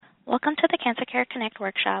Welcome to the Cancer Care Connect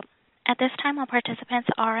workshop. At this time, all participants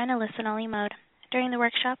are in a listen-only mode. During the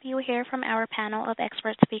workshop, you will hear from our panel of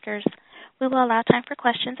expert speakers. We will allow time for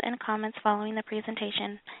questions and comments following the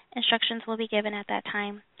presentation. Instructions will be given at that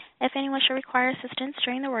time. If anyone should require assistance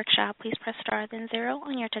during the workshop, please press star then 0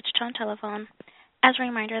 on your touch-tone telephone. As a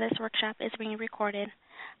reminder, this workshop is being recorded.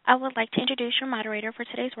 I would like to introduce your moderator for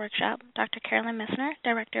today's workshop, Dr. Carolyn Messner,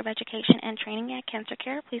 Director of Education and Training at Cancer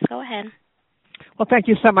Care. Please go ahead. Well, thank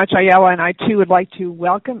you so much, Ayala, and I, too, would like to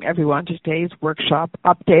welcome everyone to today's workshop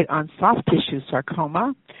update on soft tissue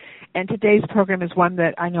sarcoma. And today's program is one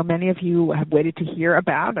that I know many of you have waited to hear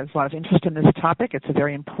about. There's a lot of interest in this topic. It's a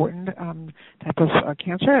very important type of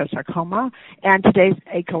cancer, sarcoma. And today's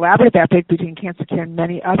a collaborative effort between Cancer Care and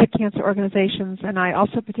many other cancer organizations. And I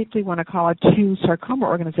also particularly want to call out two sarcoma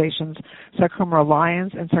organizations, Sarcoma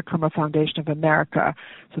Alliance and Sarcoma Foundation of America.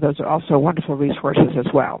 So those are also wonderful resources as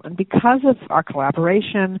well. And because of our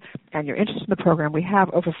collaboration and your interest in the program, we have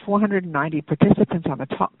over 490 participants on the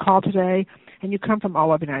call today, and you come from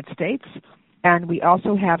all over the United States. And we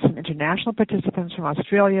also have some international participants from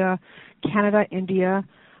Australia, Canada, India,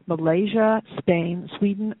 Malaysia, Spain,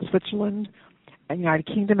 Sweden, Switzerland, and United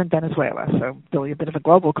Kingdom, and Venezuela. So really a bit of a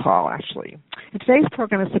global call, actually. And today's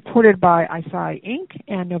program is supported by ISI Inc.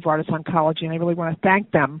 and Novartis Oncology, and I really want to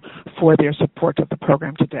thank them for their support of the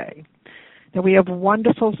program today. Now, we have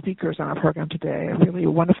wonderful speakers on our program today, a really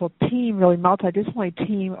wonderful team, really multidisciplinary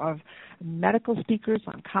team of medical speakers,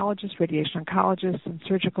 oncologists, radiation oncologists, and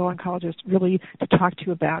surgical oncologists, really to talk to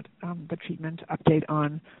you about the treatment update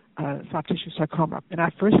on soft tissue sarcoma. And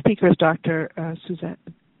our first speaker is Dr. Is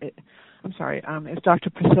Dr.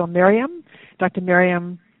 Priscilla Merriam. Dr.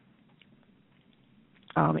 Merriam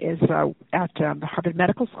is at the Harvard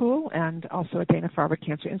Medical School and also at Dana-Farber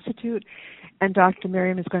Cancer Institute. And Dr.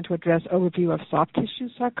 Merriam is going to address overview of soft tissue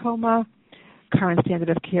sarcoma, current standard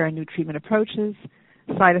of care and new treatment approaches,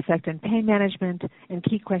 side effect and pain management, and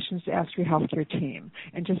key questions to ask your healthcare team.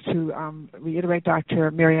 And just to reiterate,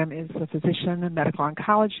 Dr. Merriam is a physician in medical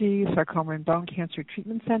oncology, sarcoma and bone cancer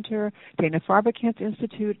treatment center, Dana-Farber Cancer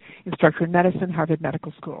Institute, instructor in medicine, Harvard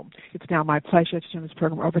Medical School. It's now my pleasure to turn this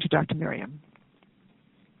program over to Dr. Merriam.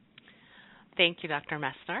 Thank you, Dr.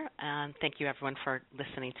 Messner, and thank you, everyone, for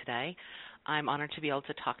listening today. I'm honored to be able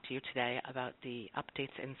to talk to you today about the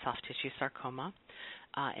updates in soft tissue sarcoma.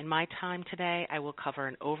 In my time today, I will cover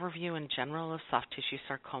an overview in general of soft tissue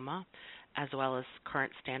sarcoma, as well as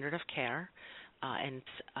current standard of care, and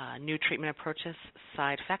new treatment approaches,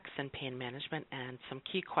 side effects, and pain management, and some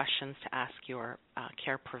key questions to ask your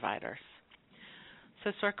care providers.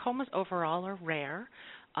 So sarcomas overall are rare.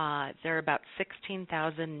 There are about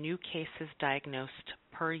 16,000 new cases diagnosed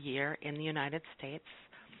per year in the United States.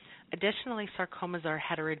 Additionally, sarcomas are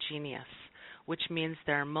heterogeneous, which means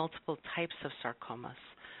there are multiple types of sarcomas.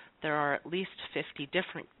 There are at least 50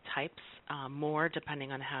 different types, more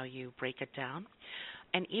depending on how you break it down.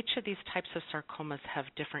 And each of these types of sarcomas have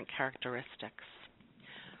different characteristics.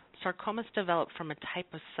 Sarcomas develop from a type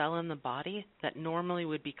of cell in the body that normally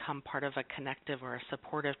would become part of a connective or a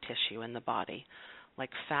supportive tissue in the body,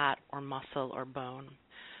 like fat or muscle or bone.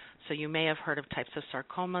 So you may have heard of types of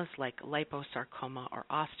sarcomas like liposarcoma or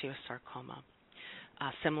osteosarcoma,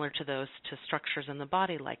 similar to those to structures in the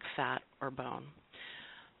body like fat or bone.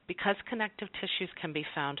 Because connective tissues can be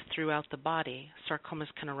found throughout the body, sarcomas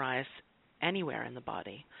can arise anywhere in the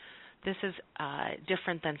body. This is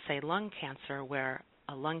different than, say, lung cancer, where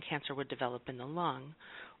a lung cancer would develop in the lung,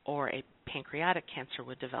 or a pancreatic cancer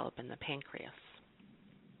would develop in the pancreas.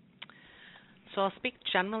 So I'll speak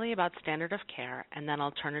generally about standard of care, and then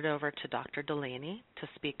I'll turn it over to Dr. Delaney to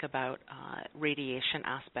speak about radiation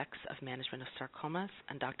aspects of management of sarcomas,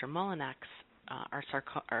 and Dr. Molinex, our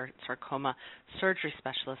sarcoma surgery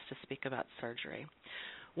specialist, to speak about surgery.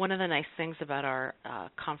 One of the nice things about our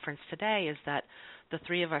conference today is that the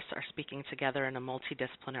three of us are speaking together in a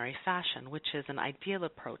multidisciplinary fashion, which is an ideal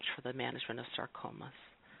approach for the management of sarcomas.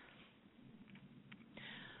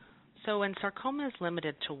 So when sarcoma is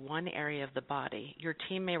limited to one area of the body, your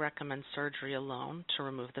team may recommend surgery alone to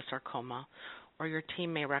remove the sarcoma, or your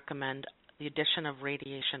team may recommend the addition of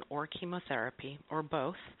radiation or chemotherapy, or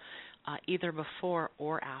both, either before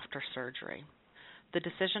or after surgery. The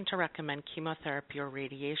decision to recommend chemotherapy or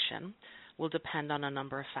radiation will depend on a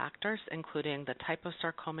number of factors, including the type of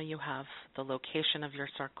sarcoma you have, the location of your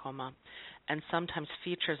sarcoma, and sometimes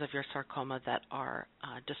features of your sarcoma that are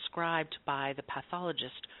described by the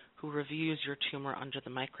pathologist who reviews your tumor under the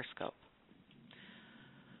microscope.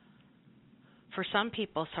 For some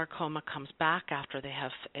people, sarcoma comes back after they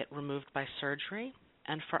have it removed by surgery,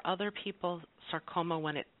 and for other people, sarcoma,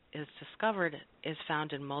 when it is discovered, is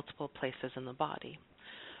found in multiple places in the body.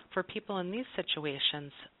 For people in these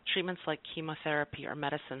situations, treatments like chemotherapy or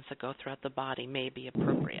medicines that go throughout the body may be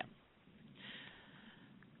appropriate.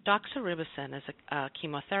 Doxorubicin is a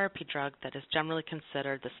chemotherapy drug that is generally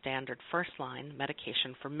considered the standard first-line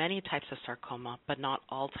medication for many types of sarcoma, but not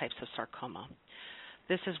all types of sarcoma.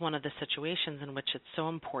 This is one of the situations in which it's so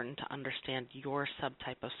important to understand your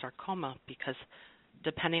subtype of sarcoma, because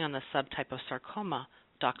depending on the subtype of sarcoma,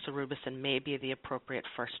 doxorubicin may be the appropriate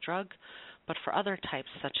first drug, but for other types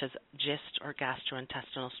such as GIST or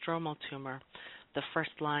gastrointestinal stromal tumor, the first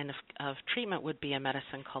line of treatment would be a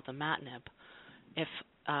medicine called imatinib. If,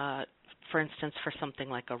 for instance, for something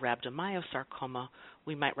like a rhabdomyosarcoma,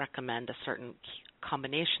 we might recommend a certain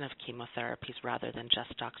combination of chemotherapies rather than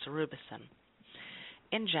just doxorubicin.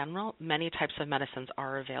 In general, many types of medicines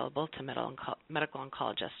are available to medical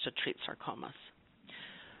oncologists to treat sarcomas.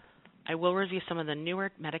 I will review some of the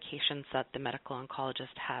newer medications that the medical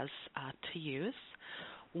oncologist has to use.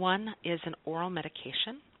 One is an oral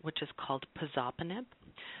medication, which is called pazopanib.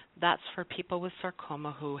 That's for people with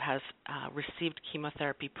sarcoma who have received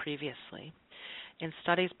chemotherapy previously. In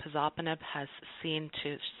studies, pazopanib has seen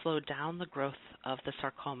to slow down the growth of the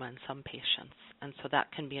sarcoma in some patients, and so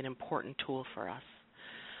that can be an important tool for us.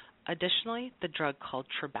 Additionally, the drug called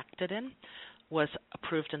trabectedin was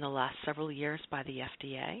approved in the last several years by the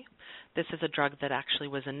FDA. This is a drug that actually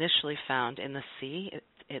was initially found in the sea.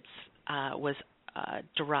 It was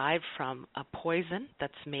derived from a poison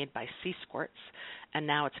that's made by sea squirts, and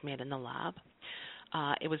now it's made in the lab.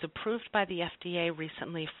 It was approved by the FDA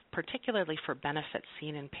recently, particularly for benefits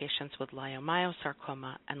seen in patients with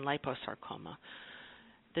leiomyosarcoma and liposarcoma.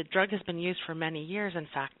 The drug has been used for many years. In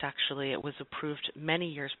fact, actually, it was approved many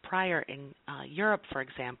years prior in Europe, for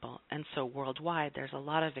example, and so worldwide there's a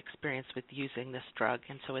lot of experience with using this drug,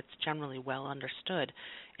 and so it's generally well understood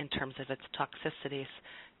in terms of its toxicities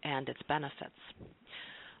and its benefits.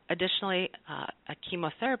 Additionally, a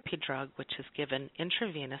chemotherapy drug, which is given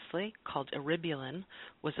intravenously, called eribulin,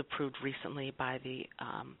 was approved recently by the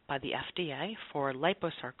FDA for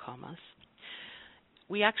liposarcomas.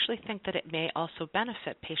 We actually think that it may also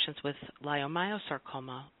benefit patients with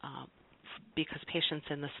leiomyosarcoma because patients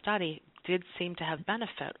in the study did seem to have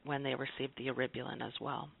benefit when they received the eribulin as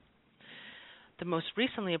well. The most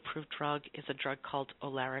recently approved drug is a drug called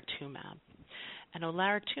olaratumab. And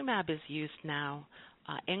olaratumab is used now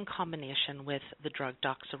in combination with the drug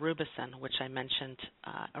doxorubicin, which I mentioned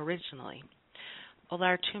originally.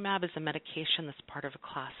 Olaratumab is a medication that's part of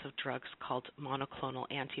a class of drugs called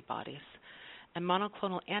monoclonal antibodies. And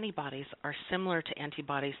monoclonal antibodies are similar to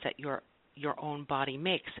antibodies that your own body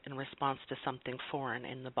makes in response to something foreign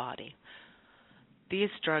in the body. These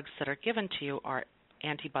drugs that are given to you are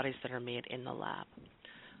antibodies that are made in the lab.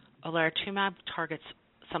 Olaratumab targets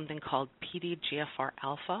something called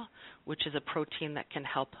PDGFR-alpha, which is a protein that can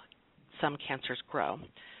help some cancers grow.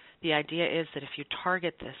 The idea is that if you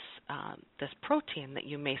target this protein, that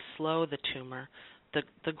you may slow the tumor,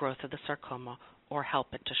 the growth of the sarcoma, or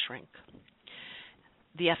help it to shrink.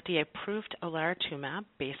 The FDA approved olaratumab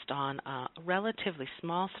based on a relatively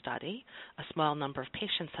small study, a small number of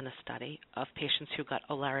patients in a study, of patients who got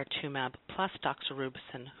olaratumab plus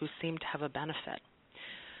doxorubicin who seemed to have a benefit.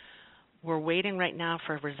 We're waiting right now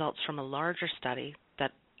for results from a larger study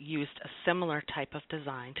that used a similar type of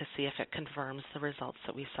design to see if it confirms the results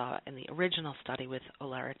that we saw in the original study with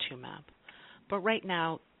olaratumab. But right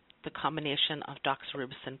now, the combination of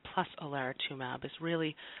doxorubicin plus olaratumab is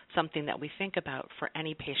really something that we think about for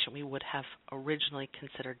any patient we would have originally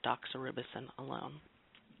considered doxorubicin alone.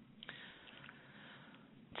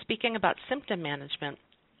 Speaking about symptom management,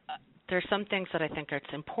 there are some things that I think it's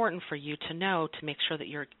important for you to know to make sure that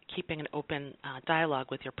you're keeping an open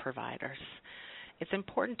dialogue with your providers. It's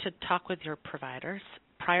important to talk with your providers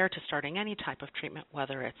prior to starting any type of treatment,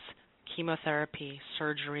 whether it's chemotherapy,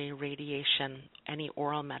 surgery, radiation, any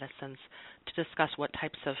oral medicines, to discuss what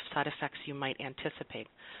types of side effects you might anticipate.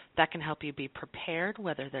 That can help you be prepared,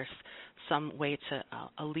 whether there's some way to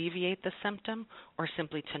alleviate the symptom or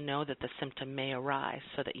simply to know that the symptom may arise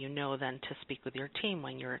so that you know then to speak with your team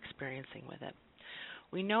when you're experiencing with it.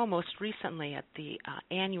 We know most recently at the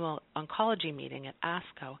annual oncology meeting at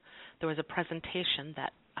ASCO, there was a presentation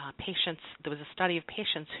that there was a study of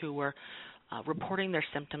patients who were reporting their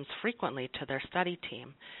symptoms frequently to their study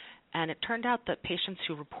team. And it turned out that patients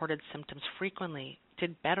who reported symptoms frequently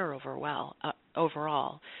did better overall,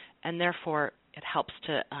 and therefore it helps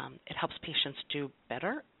patients do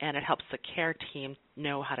better, and it helps the care team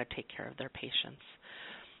know how to take care of their patients.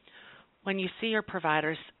 When you see your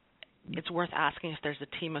providers, it's worth asking if there's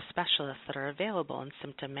a team of specialists that are available in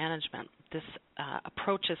symptom management. This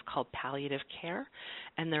approach is called palliative care,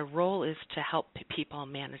 and their role is to help people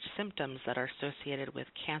manage symptoms that are associated with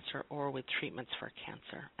cancer or with treatments for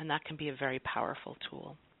cancer, and that can be a very powerful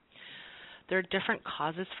tool. There are different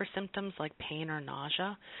causes for symptoms like pain or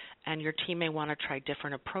nausea, and your team may want to try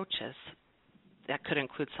different approaches. That could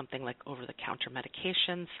include something like over-the-counter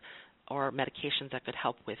medications or medications that could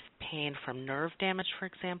help with pain from nerve damage, for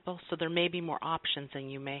example. So there may be more options than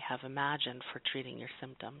you may have imagined for treating your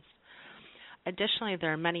symptoms. Additionally,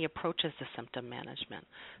 there are many approaches to symptom management.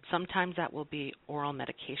 Sometimes that will be oral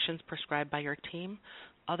medications prescribed by your team.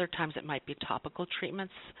 Other times it might be topical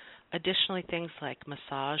treatments. Additionally, things like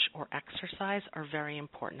massage or exercise are very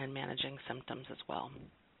important in managing symptoms as well.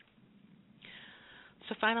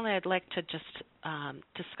 So finally, I'd like to just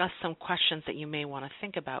discuss some questions that you may want to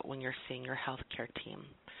think about when you're seeing your healthcare team.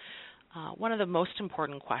 One of the most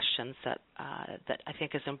important questions that I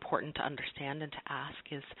think is important to understand and to ask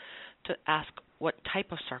is to ask what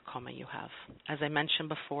type of sarcoma you have. As I mentioned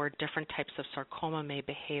before, different types of sarcoma may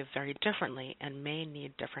behave very differently and may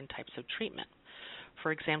need different types of treatment.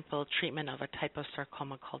 For example, treatment of a type of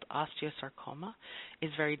sarcoma called osteosarcoma is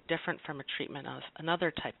very different from a treatment of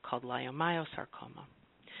another type called leiomyosarcoma.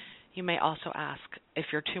 You may also ask if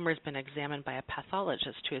your tumor has been examined by a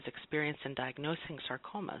pathologist who is experienced in diagnosing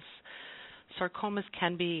sarcomas. Sarcomas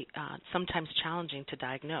can be sometimes challenging to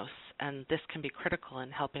diagnose, and this can be critical in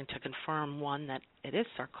helping to confirm, one, that it is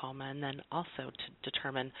sarcoma, and then also to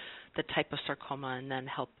determine the type of sarcoma and then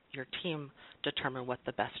help your team determine what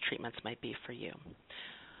the best treatments might be for you.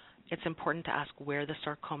 It's important to ask where the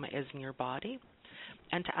sarcoma is in your body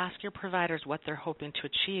and to ask your providers what they're hoping to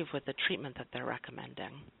achieve with the treatment that they're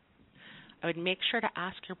recommending. I would make sure to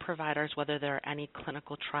ask your providers whether there are any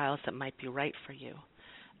clinical trials that might be right for you.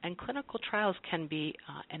 And clinical trials can be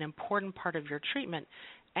an important part of your treatment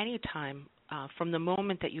anytime from the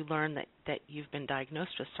moment that you learn that you've been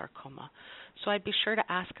diagnosed with sarcoma. So I'd be sure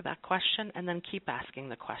to ask that question and then keep asking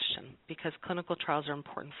the question, because clinical trials are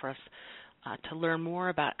important for us to learn more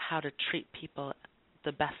about how to treat people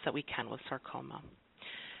the best that we can with sarcoma.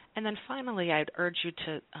 And then finally, I'd urge you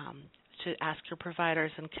to ask your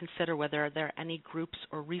providers and consider whether there are any groups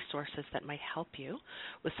or resources that might help you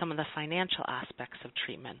with some of the financial aspects of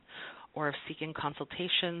treatment, or of seeking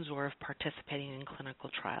consultations, or of participating in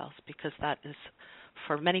clinical trials, because that is,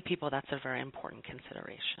 for many people, that's a very important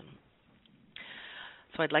consideration.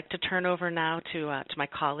 So I'd like to turn over now to my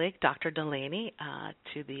colleague, Dr. Delaney,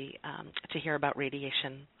 to hear about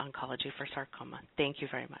radiation oncology for sarcoma. Thank you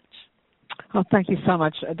very much. Well, thank you so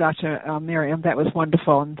much, Dr. Miriam. That was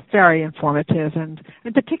wonderful and very informative. And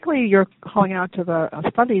particularly you're calling out to the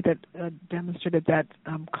study that demonstrated that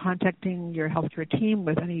contacting your healthcare team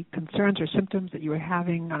with any concerns or symptoms that you were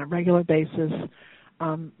having on a regular basis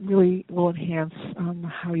really will enhance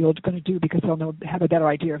how you're going to do, because they'll have a better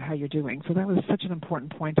idea of how you're doing. So that was such an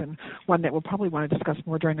important point, and one that we'll probably want to discuss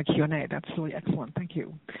more during the Q&A. That's really excellent. Thank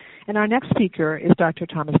you. And our next speaker is Dr.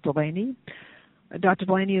 Thomas Delaney. Dr.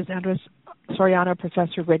 Delaney is Andres Soriano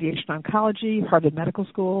Professor of Radiation Oncology, Harvard Medical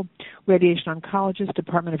School, radiation oncologist,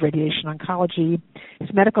 Department of Radiation Oncology.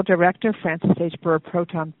 He's Medical Director, Francis H. Burr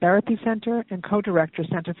Proton Therapy Center, and Co-Director,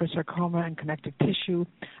 Center for Sarcoma and Connective Tissue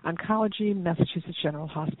Oncology, Massachusetts General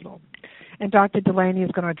Hospital. And Dr. Delaney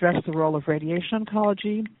is going to address the role of radiation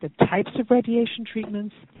oncology, the types of radiation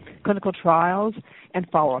treatments, clinical trials, and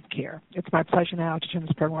follow-up care. It's my pleasure now to turn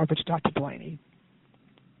this program over to Dr. Delaney.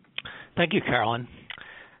 Thank you, Carolyn.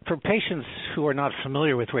 For patients who are not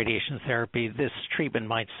familiar with radiation therapy, this treatment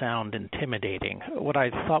might sound intimidating. What I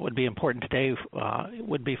thought would be important today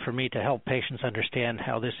would be for me to help patients understand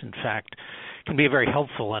how this, in fact, can be a very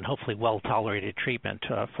helpful and hopefully well-tolerated treatment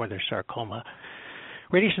for their sarcoma.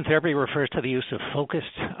 Radiation therapy refers to the use of focused,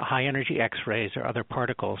 high-energy X-rays or other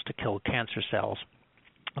particles to kill cancer cells.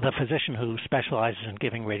 The physician who specializes in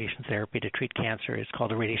giving radiation therapy to treat cancer is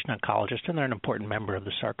called a radiation oncologist, and they're an important member of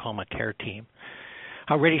the sarcoma care team.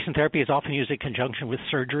 Radiation therapy is often used in conjunction with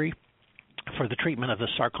surgery for the treatment of the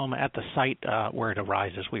sarcoma at the site where it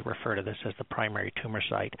arises. We refer to this as the primary tumor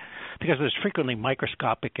site, because there's frequently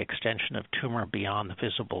microscopic extension of tumor beyond the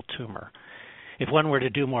visible tumor. If one were to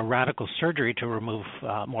do more radical surgery to remove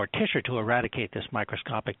more tissue to eradicate this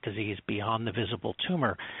microscopic disease beyond the visible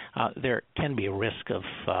tumor, there can be a risk of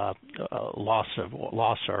loss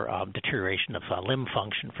or deterioration of limb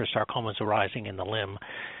function for sarcomas arising in the limb.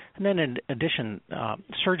 And then in addition,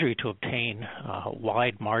 surgery to obtain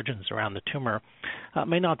wide margins around the tumor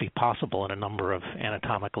may not be possible in a number of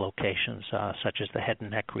anatomic locations, such as the head and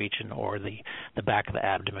neck region or the back of the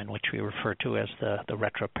abdomen, which we refer to as the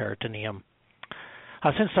retroperitoneum.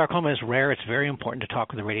 Since sarcoma is rare, it's very important to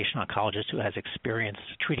talk with a radiation oncologist who has experience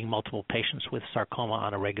treating multiple patients with sarcoma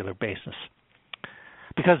on a regular basis.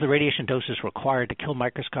 Because the radiation doses required to kill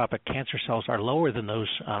microscopic cancer cells are lower than those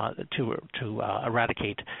to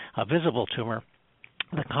eradicate a visible tumor,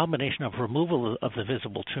 the combination of removal of the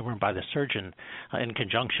visible tumor by the surgeon in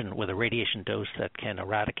conjunction with a radiation dose that can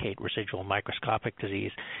eradicate residual microscopic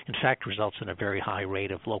disease, in fact, results in a very high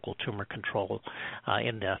rate of local tumor control.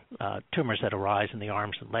 In the tumors that arise in the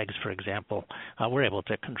arms and legs, for example, we're able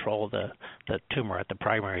to control the tumor at the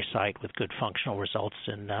primary site with good functional results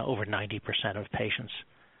in over 90% of patients.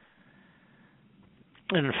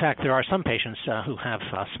 And in fact, there are some patients who have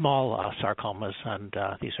small sarcomas, and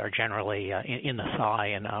these are generally in the thigh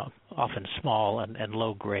and often small and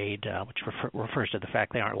low grade, which refers to the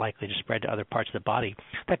fact they aren't likely to spread to other parts of the body.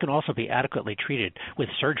 That can also be adequately treated with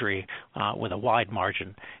surgery with a wide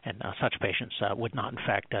margin, and such patients would not, in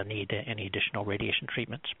fact, need any additional radiation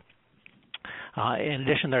treatments. In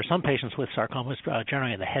addition, there are some patients with sarcomas,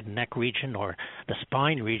 generally in the head and neck region or the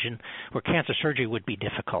spine region, where cancer surgery would be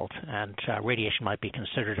difficult, and radiation might be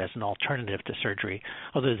considered as an alternative to surgery,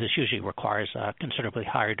 although this usually requires considerably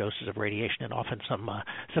higher doses of radiation and often some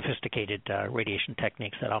sophisticated radiation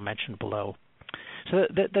techniques that I'll mention below. So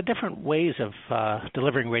the different ways of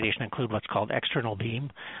delivering radiation include what's called external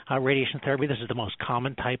beam radiation therapy. This is the most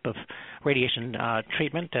common type of radiation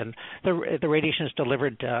treatment, and the radiation is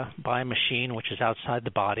delivered by a machine which is outside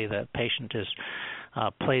the body. The patient is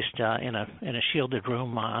placed in a shielded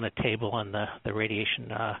room on a table, and the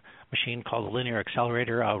radiation machine, called the linear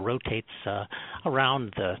accelerator, rotates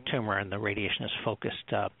around the tumor, and the radiation is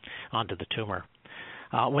focused onto the tumor.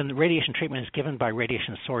 When the radiation treatment is given by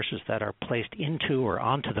radiation sources that are placed into or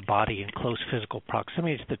onto the body in close physical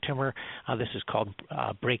proximity to the tumor, this is called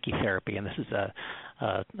brachytherapy, and this is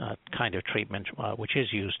a kind of treatment which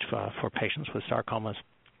is used for patients with sarcomas.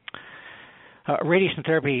 Radiation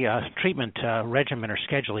therapy treatment regimen or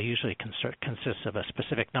schedule usually consists of a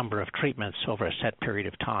specific number of treatments over a set period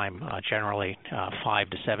of time, generally 5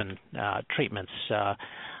 to 7 treatments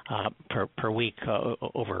per week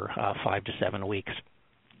over 5 to 7 weeks.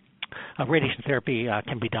 Radiation therapy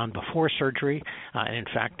can be done before surgery, and in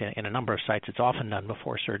fact, in a number of sites, it's often done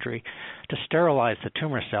before surgery, to sterilize the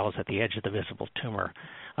tumor cells at the edge of the visible tumor.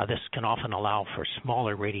 This can often allow for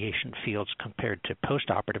smaller radiation fields compared to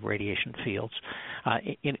postoperative radiation fields.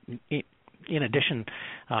 In addition,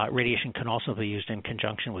 radiation can also be used in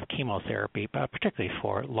conjunction with chemotherapy, particularly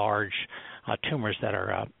for large tumors that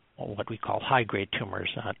are what we call high-grade tumors,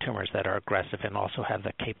 tumors that are aggressive and also have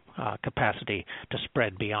the capacity to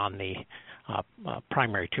spread beyond the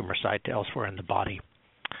primary tumor site to elsewhere in the body.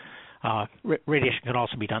 Radiation can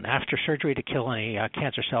also be done after surgery to kill any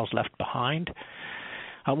cancer cells left behind.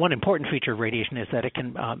 One important feature of radiation is that it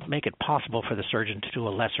can make it possible for the surgeon to do a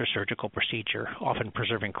lesser surgical procedure, often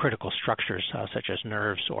preserving critical structures such as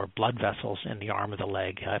nerves or blood vessels in the arm or the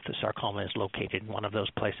leg if the sarcoma is located in one of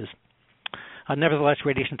those places. Nevertheless,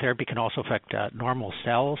 radiation therapy can also affect normal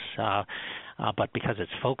cells, but because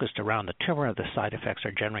it's focused around the tumor, the side effects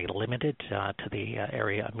are generally limited to the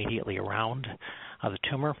area immediately around the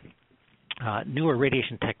tumor. Newer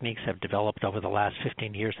radiation techniques have developed over the last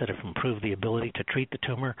 15 years that have improved the ability to treat the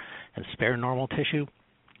tumor and spare normal tissue.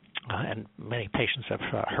 And many patients have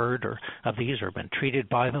heard of these or been treated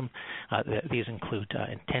by them. These include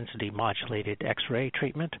intensity modulated X-ray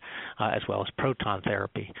treatment as well as proton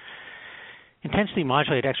therapy. Intensity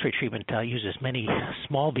modulated X-ray treatment uses many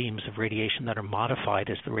small beams of radiation that are modified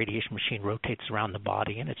as the radiation machine rotates around the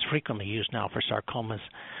body, and it's frequently used now for sarcomas.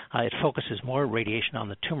 It focuses more radiation on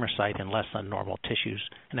the tumor site and less on normal tissues,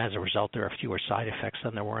 and as a result, there are fewer side effects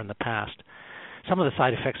than there were in the past. Some of the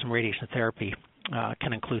side effects from radiation therapy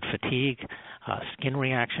can include fatigue, skin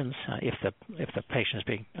reactions if the patient is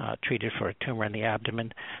being treated for a tumor in the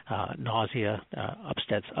abdomen, nausea,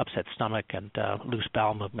 upset stomach, and loose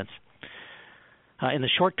bowel movements. In the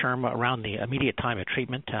short term, around the immediate time of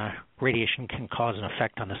treatment, radiation can cause an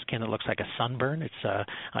effect on the skin that looks like a sunburn. It's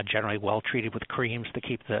generally well treated with creams to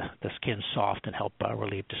keep the skin soft and help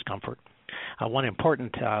relieve discomfort. One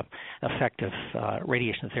important effect of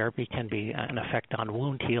radiation therapy can be an effect on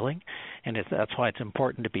wound healing, and that's why it's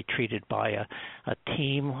important to be treated by a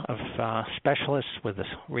team of specialists with a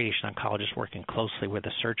radiation oncologist working closely with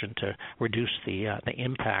a surgeon to reduce the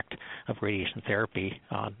impact of radiation therapy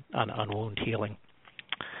on wound healing.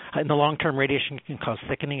 In the long term, radiation can cause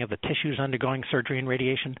thickening of the tissues undergoing surgery and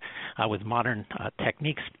radiation. With modern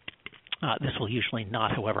techniques, this will usually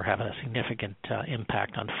not, however, have a significant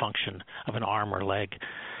impact on function of an arm or leg.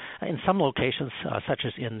 In some locations, such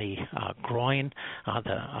as in the groin,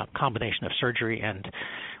 the combination of surgery and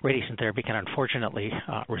radiation therapy can unfortunately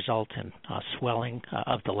result in swelling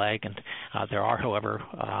of the leg, and there are, however,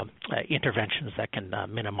 interventions that can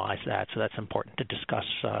minimize that, so that's important to discuss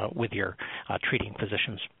with your treating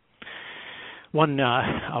physicians. One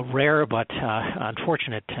rare but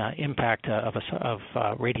unfortunate impact of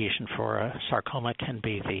radiation for sarcoma can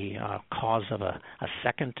be the cause of a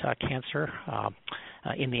second cancer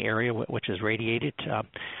in the area which is radiated.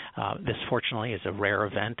 This, fortunately, is a rare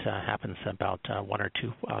event. Happens about 1 or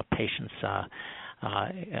 2 patients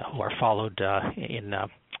who are followed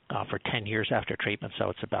for 10 years after treatment, so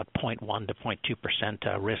it's about 0.1 to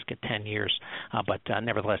 0.2% risk at 10 years. But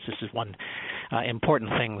nevertheless, this is one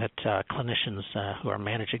important thing that clinicians who are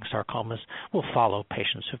managing sarcomas will follow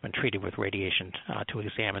patients who've been treated with radiation to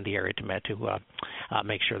examine the area to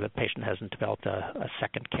make sure the patient hasn't developed a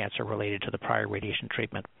second cancer related to the prior radiation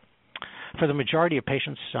treatment. For the majority of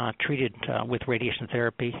patients treated with radiation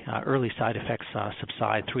therapy, early side effects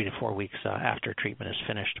subside 3 to 4 weeks after treatment is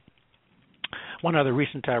finished. One other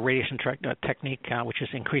recent radiation technique which is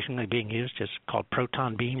increasingly being used is called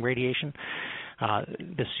proton beam radiation.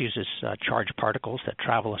 This uses charged particles that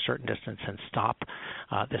travel a certain distance and stop.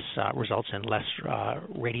 This results in less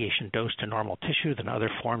radiation dose to normal tissue than other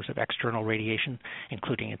forms of external radiation,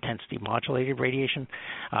 including intensity modulated radiation.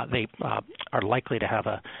 They are likely to have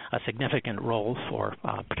a significant role for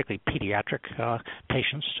particularly pediatric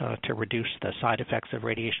patients to reduce the side effects of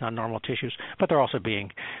radiation on normal tissues, but they're also being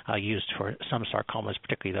used for some sarcomas,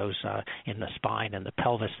 particularly those in the spine and the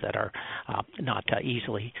pelvis that are not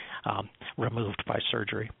easily removed by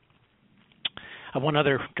surgery. One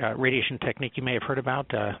other radiation technique you may have heard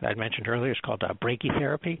about, I mentioned earlier, is called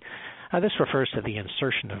brachytherapy. This refers to the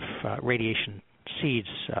insertion of radiation seeds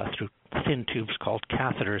through thin tubes called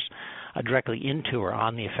catheters directly into or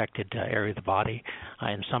on the affected area of the body.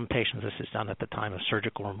 In some patients, this is done at the time of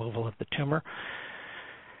surgical removal of the tumor.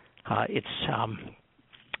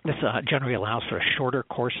 This generally allows for a shorter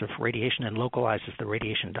course of radiation and localizes the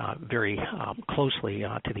radiation very closely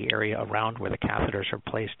to the area around where the catheters are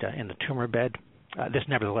placed in the tumor bed. This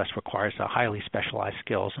nevertheless requires highly specialized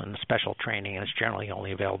skills and special training, and is generally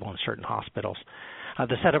only available in certain hospitals.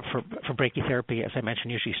 The setup for brachytherapy, as I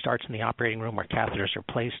mentioned, usually starts in the operating room where catheters are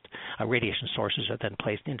placed. Radiation sources are then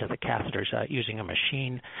placed into the catheters using a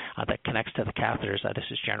machine that connects to the catheters. This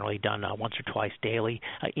is generally done once or twice daily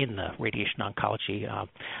in the radiation oncology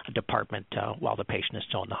department while the patient is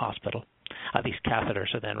still in the hospital. These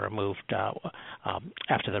catheters are then removed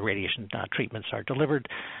after the radiation treatments are delivered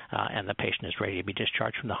and the patient is ready to be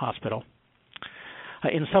discharged from the hospital.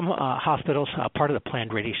 In some hospitals, part of the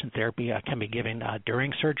planned radiation therapy can be given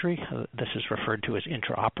during surgery. This is referred to as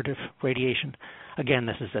intraoperative radiation. Again,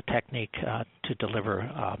 this is a technique to deliver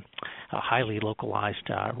a highly localized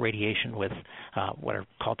radiation with what are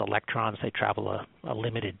called electrons. They travel a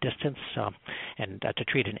limited distance and to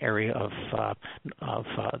treat an area of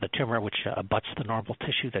the tumor which abuts the normal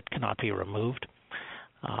tissue that cannot be removed.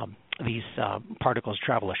 These particles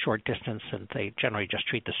travel a short distance, and they generally just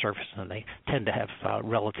treat the surface, and they tend to have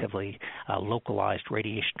relatively localized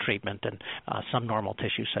radiation treatment, and some normal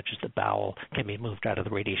tissues, such as the bowel, can be moved out of the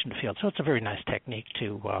radiation field. So it's a very nice technique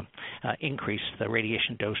to increase the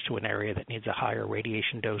radiation dose to an area that needs a higher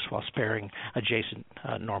radiation dose while sparing adjacent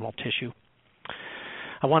normal tissue.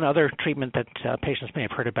 One other treatment that patients may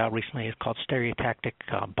have heard about recently is called stereotactic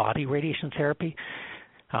body radiation therapy.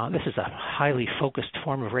 This is a highly focused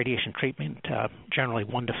form of radiation treatment, generally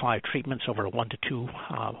 1 to 5 treatments over a 1 to 2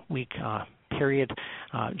 week period,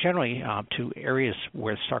 generally to areas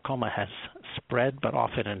where sarcoma has spread, but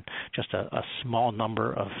often in just a small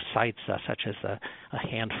number of sites, such as a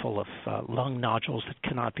handful of lung nodules that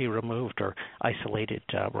cannot be removed, or isolated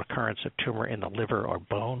recurrence of tumor in the liver or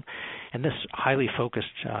bone. And this highly focused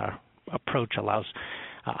approach allows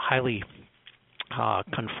highly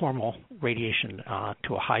conformal radiation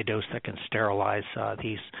to a high dose that can sterilize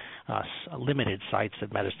these limited sites of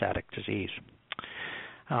metastatic disease.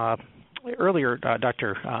 Earlier,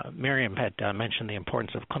 Dr. Miriam had mentioned the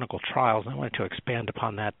importance of clinical trials, and I wanted to expand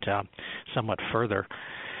upon that somewhat further.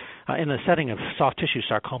 In the setting of soft tissue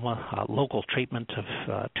sarcoma, local treatment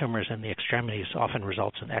of tumors in the extremities often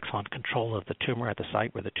results in excellent control of the tumor at the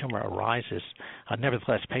site where the tumor arises.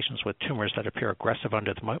 Nevertheless, patients with tumors that appear aggressive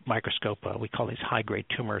under the microscope, we call these high-grade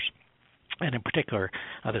tumors, and in particular,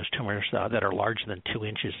 those tumors that are larger than 2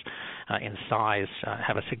 inches in size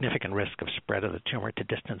have a significant risk of spread of the tumor to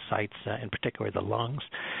distant sites, in particular the lungs.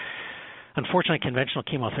 Unfortunately, conventional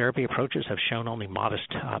chemotherapy approaches have shown only modest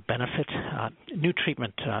benefit. New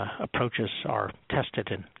treatment approaches are tested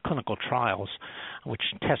in clinical trials, which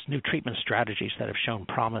test new treatment strategies that have shown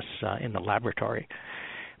promise in the laboratory.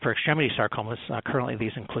 For extremity sarcomas, currently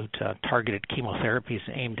these include targeted chemotherapies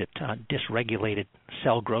aimed at dysregulated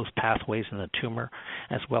cell growth pathways in the tumor,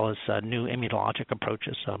 as well as new immunologic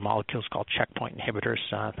approaches, molecules called checkpoint inhibitors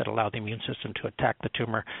that allow the immune system to attack the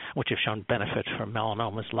tumor, which have shown benefit for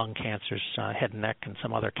melanomas, lung cancers, head and neck, and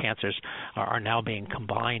some other cancers, are now being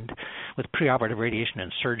combined with preoperative radiation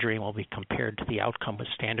and surgery and will be compared to the outcome with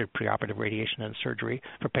standard preoperative radiation and surgery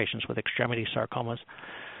for patients with extremity sarcomas.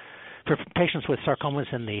 For patients with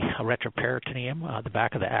sarcomas in the retroperitoneum, the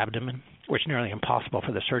back of the abdomen, where it's nearly impossible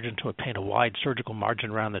for the surgeon to obtain a wide surgical margin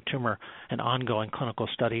around the tumor, an ongoing clinical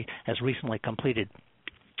study has recently completed.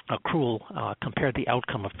 Accrual compared the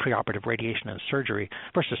outcome of preoperative radiation and surgery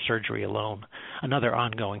versus surgery alone. Another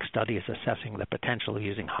ongoing study is assessing the potential of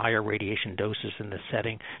using higher radiation doses in this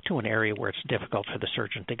setting to an area where it's difficult for the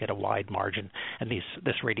surgeon to get a wide margin, and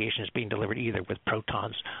this radiation is being delivered either with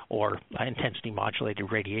protons or intensity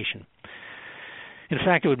modulated radiation. In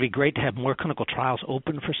fact, it would be great to have more clinical trials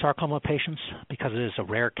open for sarcoma patients. Because it is a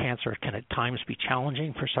rare cancer, it can at times be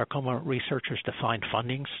challenging for sarcoma researchers to find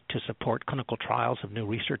fundings to support clinical trials of new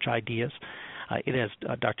research ideas. It, as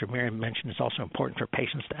Dr. Miriam mentioned, is also important for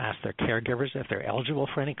patients to ask their caregivers if they're eligible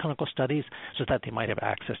for any clinical studies so that they might have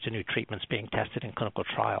access to new treatments being tested in clinical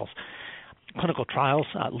trials. Clinical trials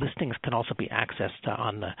listings can also be accessed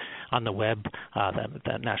on the web.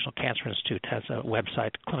 The National Cancer Institute has a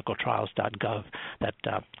website, clinicaltrials.gov, that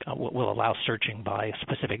will allow searching by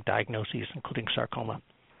specific diagnoses, including sarcoma.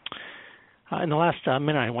 In the last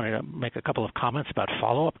minute, I wanted to make a couple of comments about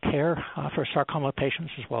follow-up care for sarcoma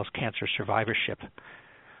patients as well as cancer survivorship.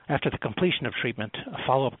 After the completion of treatment,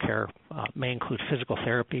 follow-up care may include physical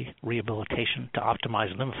therapy, rehabilitation to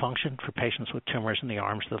optimize limb function for patients with tumors in the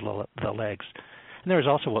arms, the legs. And there is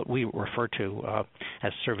also what we refer to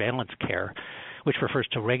as surveillance care, which refers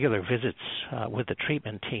to regular visits with the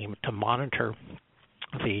treatment team to monitor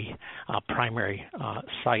the primary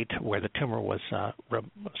site where the tumor was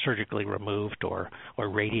surgically removed or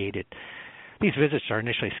radiated. These visits are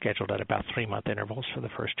initially scheduled at about 3-month intervals for the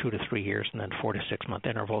first 2 to 3 years, and then 4 to 6 month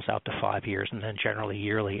intervals out to 5 years, and then generally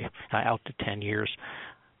yearly out to 10 years.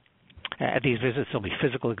 At these visits, there'll be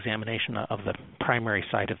physical examination of the primary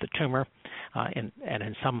site of the tumor, and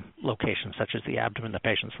in some locations, such as the abdomen, the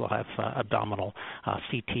patients will have abdominal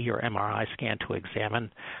CT or MRI scan to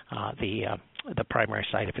examine the primary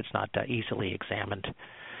site if it's not easily examined.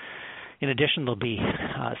 In addition, there'll be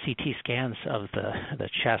CT scans of the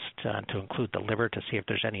chest to include the liver to see if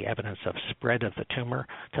there's any evidence of spread of the tumor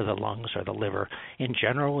to the lungs or the liver. In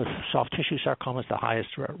general, with soft tissue sarcomas, the highest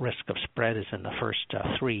risk of spread is in the first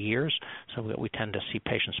 3 years, so we tend to see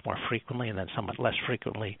patients more frequently and then somewhat less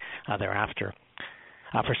frequently thereafter.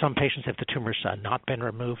 For some patients, if the tumor's not been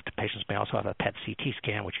removed, patients may also have a PET CT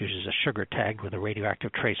scan, which uses a sugar tag with a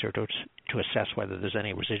radioactive tracer to assess whether there's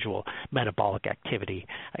any residual metabolic activity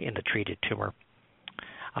in the treated tumor.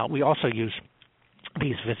 We also use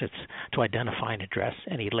these visits to identify and address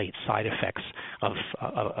any late side effects of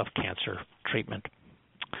cancer treatment.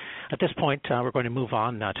 At this point, we're going to move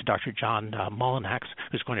on to Dr. John Molinax,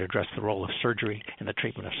 who's going to address the role of surgery in the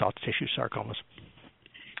treatment of soft tissue sarcomas.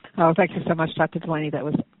 Oh, thank you so much, Dr. Delaney. That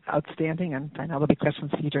was outstanding, and I know there'll be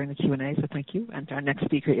questions for you during the Q&A, so thank you. And our next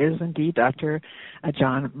speaker is indeed Dr.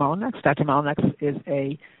 John Molinax. Dr. Molinax is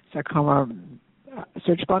a sarcoma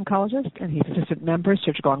surgical oncologist, and he's assistant member,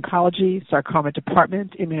 surgical oncology, sarcoma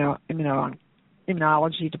department,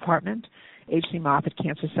 immunology department, H.C. Moffitt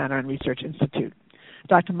Cancer Center and Research Institute.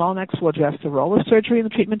 Dr. Molinax will address the role of surgery in the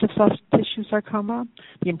treatment of soft tissue sarcoma,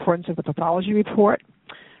 the importance of the pathology report,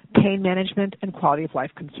 pain management, and quality of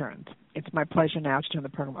life concerns. It's my pleasure now to turn the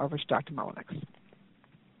program over to Dr. Molinax.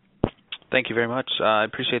 Thank you very much. I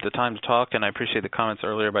appreciate the time to talk, and I appreciate the comments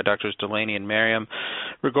earlier by Drs. Delaney and Merriam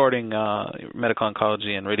regarding medical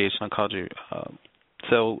oncology and radiation oncology.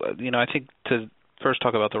 I think to first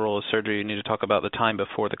talk about the role of surgery, you need to talk about the time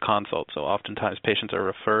before the consult. So oftentimes patients are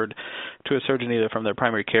referred to a surgeon either from their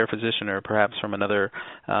primary care physician or perhaps from another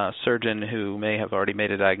surgeon who may have already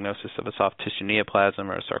made a diagnosis of a soft tissue neoplasm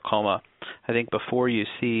or a sarcoma. I think before you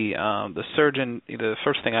see the surgeon, the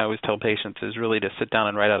first thing I always tell patients is really to sit down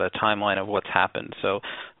and write out a timeline of what's happened. So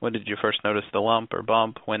when did you first notice the lump or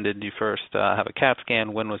bump? When did you first have a CAT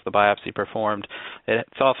scan? When was the biopsy performed?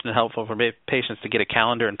 It's often helpful for patients to get a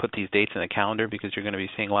calendar and put these dates in the calendar because you're going to be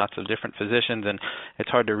seeing lots of different physicians, and it's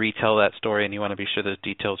hard to retell that story, and you want to be sure those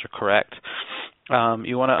details are correct.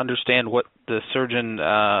 You want to understand what the surgeon,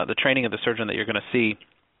 the training of the surgeon that you're going to see.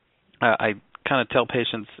 I kind of tell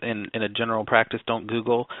patients in a general practice, don't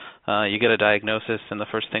Google. You get a diagnosis, and the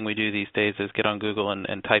first thing we do these days is get on Google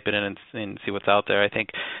and type it in and see what's out there. I think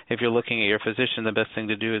if you're looking at your physician, the best thing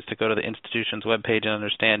to do is to go to the institution's webpage and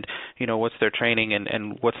understand, what's their training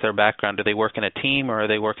and what's their background. Do they work in a team or are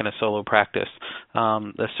they work in a solo practice?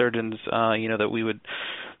 The surgeons, that we would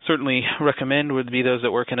certainly recommend would be those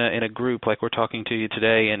that work in a group like we're talking to you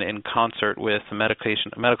today and in concert with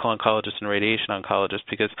medical oncologists and radiation oncologists,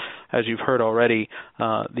 because as you've heard already,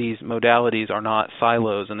 these modalities are not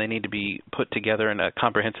silos and they need to be put together in a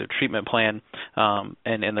comprehensive treatment plan,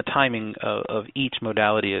 and the timing of each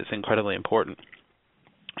modality is incredibly important.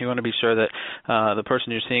 You want to be sure that the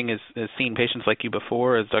person you're seeing has seen patients like you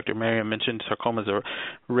before. As Dr. Merriam mentioned, sarcoma is a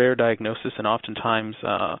rare diagnosis, and oftentimes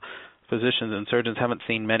physicians and surgeons haven't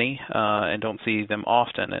seen many and don't see them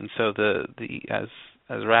often. And so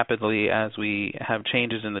as rapidly as we have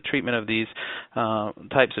changes in the treatment of these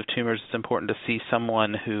types of tumors, it's important to see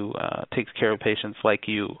someone who takes care of patients like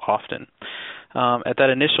you often. At that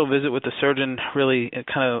initial visit with the surgeon, really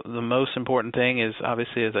kind of the most important thing is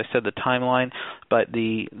obviously, as I said, the timeline, but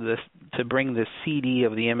to bring the CD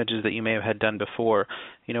of the images that you may have had done before.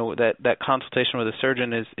 That consultation with a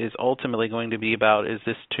surgeon is ultimately going to be about, is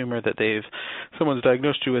this tumor that someone's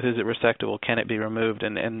diagnosed you with, is it resectable? Can it be removed?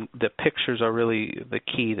 And the pictures are really the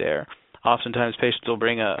key there. Oftentimes patients will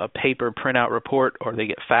bring a paper printout report, or they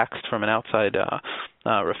get faxed from an outside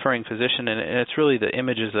referring physician, and it's really the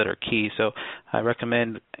images that are key. So I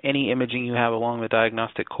recommend any imaging you have along the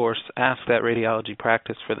diagnostic course, ask that radiology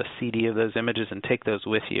practice for the CD of those images and take those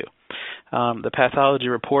with you. The pathology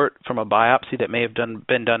report from a biopsy that may have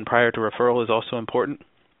been done prior to referral is also important.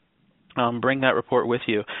 Bring that report with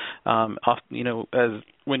you. As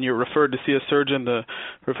when you're referred to see a surgeon, the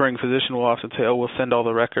referring physician will often say, we'll send all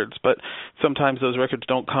the records. But sometimes those records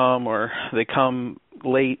don't come, or they come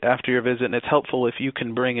late after your visit, and it's helpful if you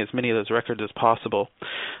can bring as many of those records as possible.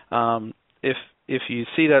 If you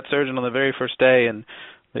see that surgeon on the very first day and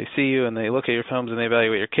they see you and they look at your films and they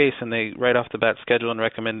evaluate your case and they right off the bat schedule and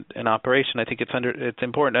recommend an operation, I think it's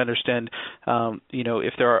important to understand,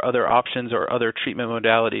 if there are other options or other treatment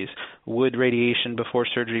modalities. Would radiation before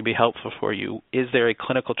surgery be helpful for you? Is there a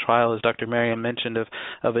clinical trial, as Dr. Merriam mentioned, of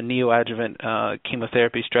a neoadjuvant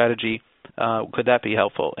chemotherapy strategy? Could that be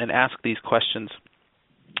helpful? And ask these questions.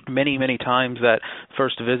 Many, many times that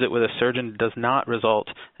first visit with a surgeon does not result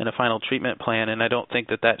in a final treatment plan, and I don't think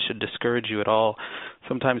that should discourage you at all.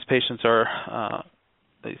 Sometimes patients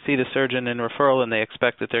they see the surgeon in referral and they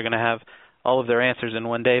expect that they're going to have all of their answers in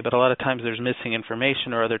one day, but a lot of times there's missing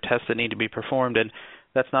information or other tests that need to be performed, and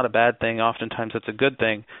that's not a bad thing. Oftentimes it's a good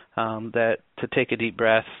thing that to take a deep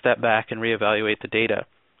breath, step back, and reevaluate the data.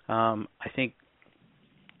 I think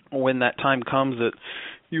when that time comes that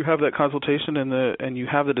you have that consultation and you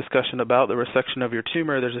have the discussion about the resection of your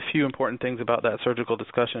tumor, there's a few important things about that surgical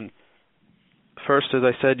discussion. First, as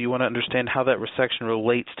I said, you want to understand how that resection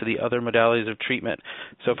relates to the other modalities of treatment.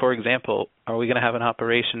 So, for example, are we going to have an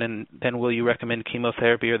operation and then will you recommend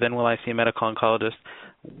chemotherapy, or then will I see a medical oncologist?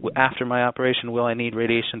 After my operation, will I need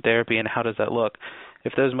radiation therapy, and how does that look?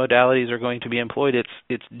 If those modalities are going to be employed,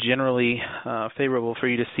 it's generally favorable for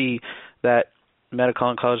you to see that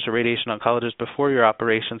medical oncologist or radiation oncologist before your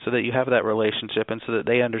operation, so that you have that relationship and so that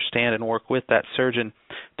they understand and work with that surgeon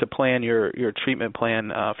to plan your treatment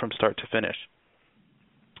plan from start to finish.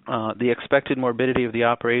 The expected morbidity of the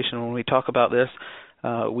operation, when we talk about this,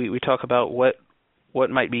 we talk about what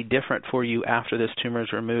might be different for you after this tumor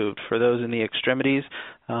is removed. For those in the extremities,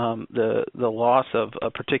 the loss of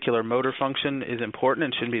a particular motor function is important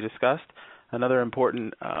and should be discussed. Another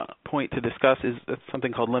important point to discuss is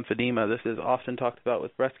something called lymphedema. This is often talked about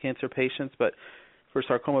with breast cancer patients, but for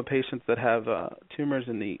sarcoma patients that have tumors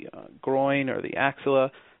in the groin or the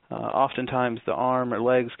axilla, oftentimes the arm or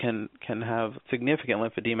legs can have significant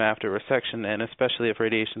lymphedema after resection, and especially if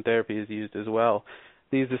radiation therapy is used as well.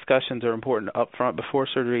 These discussions are important up front before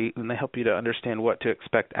surgery, and they help you to understand what to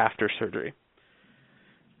expect after surgery.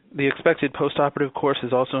 The expected postoperative course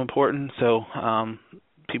is also important, so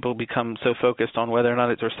people become so focused on whether or not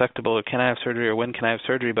it's resectable or can I have surgery or when can I have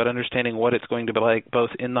surgery, but understanding what it's going to be like both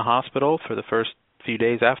in the hospital for the first few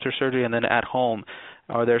days after surgery and then at home.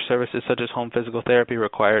 Are there services such as home physical therapy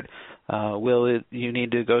required? You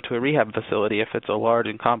need to go to a rehab facility if it's a large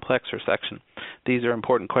and complex resection? These are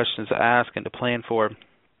important questions to ask and to plan for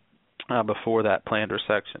before that planned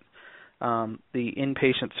resection. The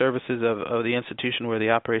inpatient services of the institution where the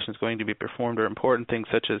operation is going to be performed are important. Things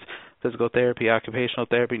such as physical therapy, occupational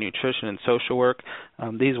therapy, nutrition, and social work.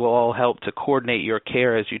 These will all help to coordinate your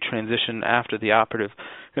care as you transition after the operative,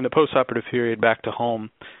 in the postoperative period, back to home.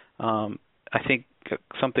 I think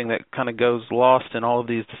something that kind of goes lost in all of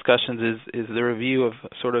these discussions is the review of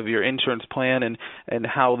sort of your insurance plan and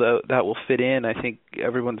how that will fit in. I think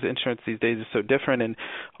everyone's insurance these days is so different, and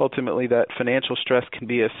ultimately that financial stress can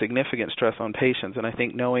be a significant stress on patients. And I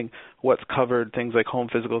think knowing what's covered, things like home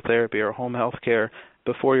physical therapy or home health care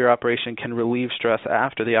before your operation can relieve stress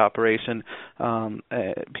after the operation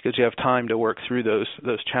because you have time to work through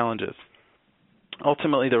those challenges.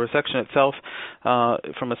 Ultimately, the resection itself,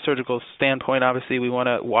 from a surgical standpoint, obviously we want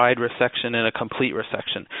a wide resection and a complete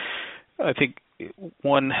resection. I think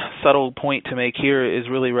one subtle point to make here is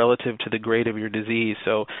really relative to the grade of your disease.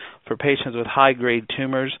 So for patients with high-grade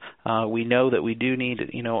tumors, we know that we do need,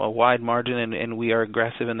 a wide margin, and we are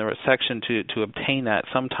aggressive in the resection to obtain that,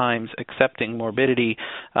 sometimes accepting morbidity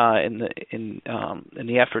in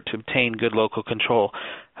the effort to obtain good local control.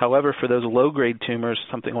 However, for those low-grade tumors,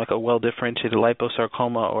 something like a well-differentiated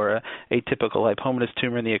liposarcoma or a atypical lipomatous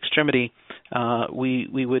tumor in the extremity,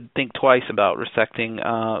 we would think twice about resecting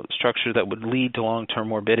structure that would lead to long-term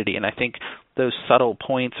morbidity. And I think those subtle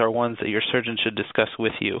points are ones that your surgeon should discuss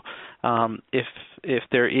with you. If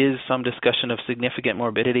there is some discussion of significant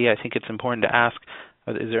morbidity, I think it's important to ask,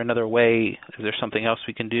 is there another way? Is there something else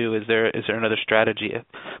we can do? Is there another strategy?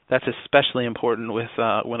 That's especially important with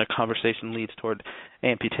when a conversation leads toward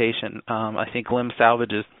amputation. I think limb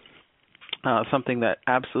salvage is something that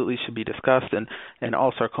absolutely should be discussed, and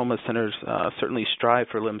all sarcoma centers certainly strive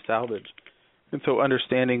for limb salvage. And so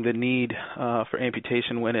understanding the need for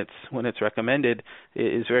amputation when it's recommended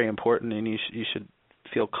is very important, and you should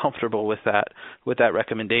feel comfortable with that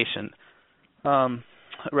recommendation.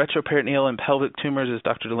 Retroperitoneal and pelvic tumors, as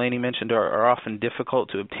Dr. Delaney mentioned, are often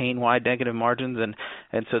difficult to obtain wide negative margins,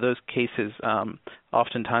 and so those cases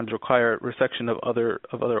oftentimes require resection of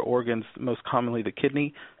other organs, most commonly the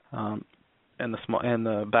kidney and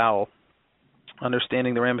the bowel.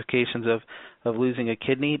 Understanding the ramifications of losing a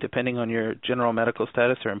kidney, depending on your general medical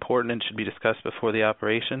status, are important and should be discussed before the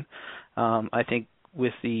operation. I think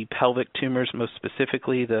with the pelvic tumors, most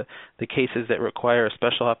specifically the cases that require a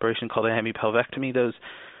special operation called a hemipelvectomy,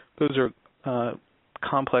 those are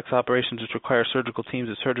complex operations which require surgical teams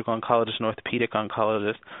of surgical oncologists and orthopedic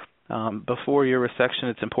oncologists. Before your resection,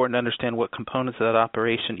 it's important to understand what components of that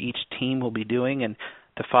operation each team will be doing and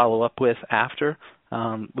to follow up with after.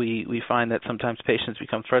 We find that sometimes patients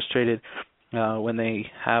become frustrated when they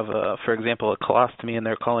have, for example, a colostomy and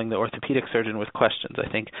they're calling the orthopedic surgeon with questions. I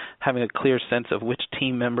think having a clear sense of which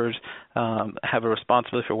team members have a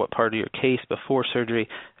responsibility for what part of your case before surgery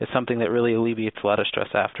is something that really alleviates a lot of stress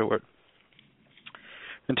afterward.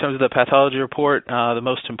 In terms of the pathology report, the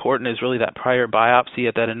most important is really that prior biopsy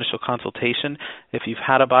at that initial consultation. If you've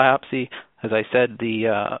had a biopsy, as I said,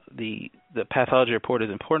 the pathology report is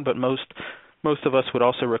important, but most of us would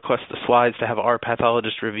also request the slides to have our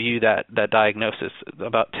pathologist review that diagnosis.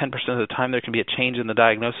 About 10% of the time there can be a change in the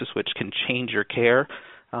diagnosis which can change your care,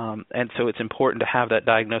 and so it's important to have that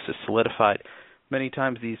diagnosis solidified. Many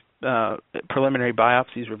times these preliminary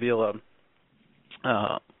biopsies reveal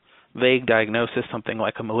a vague diagnosis, something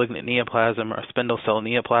like a malignant neoplasm or a spindle cell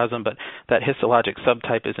neoplasm, but that histologic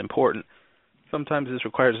subtype is important. Sometimes this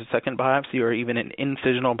requires a second biopsy or even an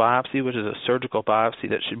incisional biopsy, which is a surgical biopsy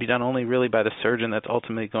that should be done only really by the surgeon that's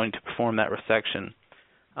ultimately going to perform that resection.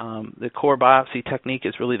 The core biopsy technique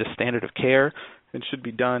is really the standard of care and should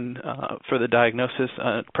be done for the diagnosis,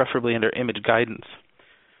 preferably under image guidance.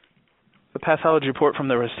 The pathology report from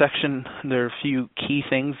the resection, there are a few key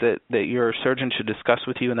things that your surgeon should discuss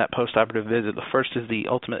with you in that postoperative visit. The first is the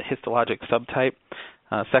ultimate histologic subtype.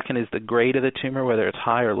 Second is the grade of the tumor, whether it's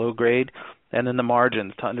high or low grade, and then the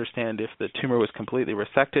margins to understand if the tumor was completely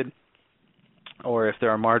resected or if there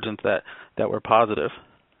are margins that were positive.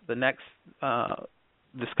 The next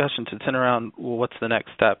discussion to center around, well, what's the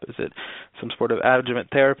next step? Is it some sort of adjuvant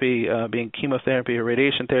therapy, being chemotherapy or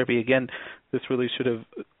radiation therapy? Again, this really should have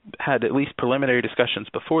had at least preliminary discussions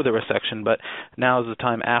before the resection, but now is the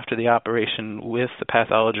time after the operation with the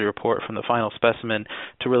pathology report from the final specimen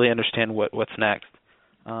to really understand what's next.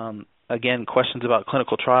 Again, questions about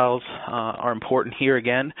clinical trials are important here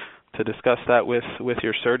again to discuss that with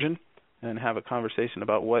your surgeon and have a conversation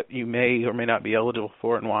about what you may or may not be eligible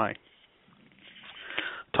for and why.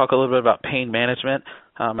 Talk a little bit about pain management.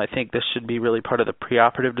 I think this should be really part of the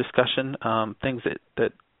preoperative discussion. Things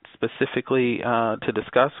that specifically to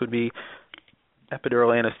discuss would be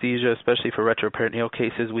epidural anesthesia, especially for retroperitoneal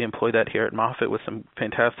cases. We employ that here at Moffitt with some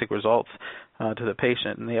fantastic results to the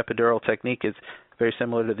patient. And the epidural technique is very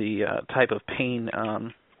similar to the type of pain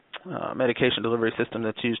medication delivery system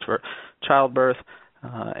that's used for childbirth.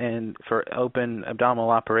 And for open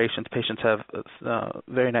abdominal operations, patients have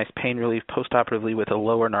very nice pain relief postoperatively with a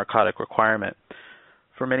lower narcotic requirement.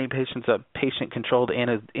 For many patients, a patient-controlled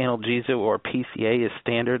analgesia, or PCA, is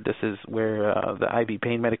standard. This is where the IV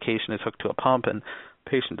pain medication is hooked to a pump and the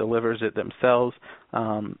patient delivers it themselves.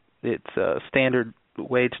 It's a standard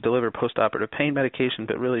way to deliver postoperative pain medication,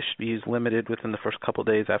 but really should be used limited within the first couple of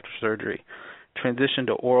days after surgery. Transition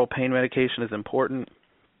to oral pain medication is important,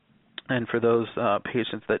 and for those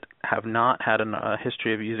patients that have not had a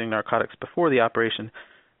history of using narcotics before the operation,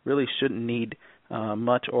 really shouldn't need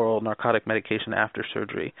much oral narcotic medication after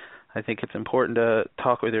surgery. I think it's important to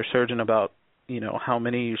talk with your surgeon about, how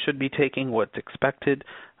many you should be taking, what's expected,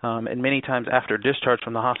 and many times after discharge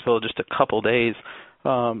from the hospital, just a couple days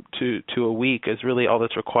to a week is really all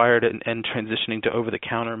that's required, and transitioning to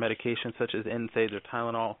over-the-counter medications such as NSAIDs or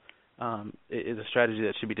Tylenol is a strategy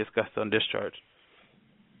that should be discussed on discharge.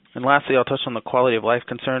 And lastly, I'll touch on the quality of life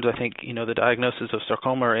concerns. I think, the diagnosis of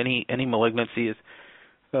sarcoma or any malignancy is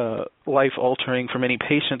life-altering for many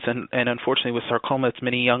patients, and unfortunately with sarcoma, it's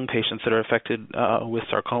many young patients that are affected with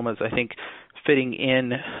sarcomas. I think fitting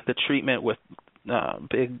in the treatment with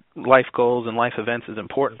big life goals and life events is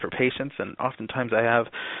important for patients, and oftentimes I have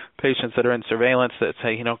patients that are in surveillance that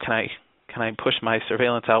say, can I push my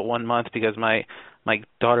surveillance out 1 month because my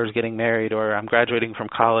daughter's getting married or I'm graduating from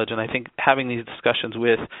college. And I think having these discussions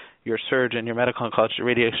with your surgeon, your medical oncologist, your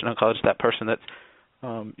radiation oncologist, that person that's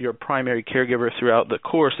your primary caregiver throughout the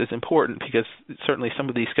course is important, because certainly some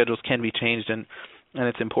of these schedules can be changed, and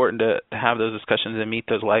it's important to have those discussions and meet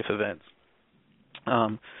those life events.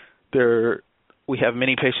 We have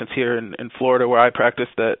many patients here in Florida where I practice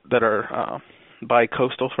that are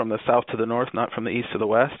bi-coastal, from the south to the north, not from the east to the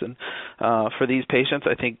west. And for these patients,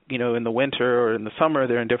 I think, in the winter or in the summer,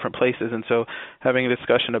 they're in different places. And so having a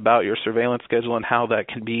discussion about your surveillance schedule and how that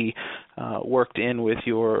can be worked in with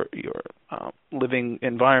your living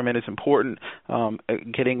environment is important.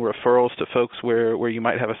 Getting referrals to folks where you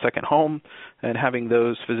might have a second home, and having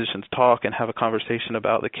those physicians talk and have a conversation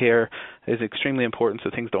about the care is extremely important so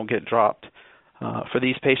things don't get dropped. For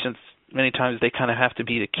these patients, many times they kind of have to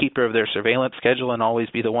be the keeper of their surveillance schedule and always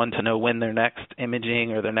be the one to know when their next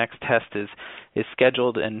imaging or their next test is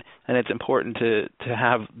scheduled, and it's important to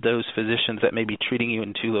have those physicians that may be treating you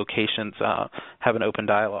in two locations have an open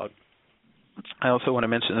dialogue. I also want to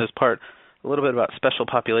mention this part a little bit about special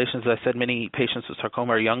populations. As I said, many patients with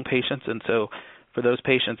sarcoma are young patients, and so for those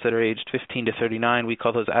patients that are aged 15 to 39, we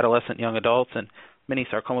call those adolescent young adults, and many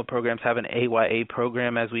sarcoma programs have an AYA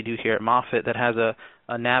program, as we do here at Moffitt, that has a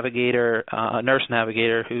navigator, a nurse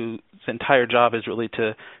navigator, whose entire job is really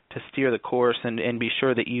to steer the course and be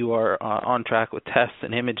sure that you are on track with tests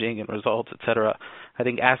and imaging and results, et cetera. I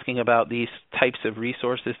think asking about these types of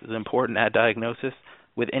resources is important at diagnosis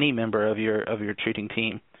with any member of your treating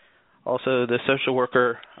team. Also, the social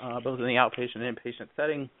worker, both in the outpatient and inpatient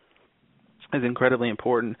setting, is incredibly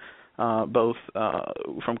important, both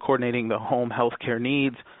from coordinating the home health care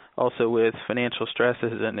needs, also with financial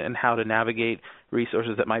stresses and how to navigate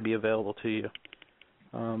resources that might be available to you.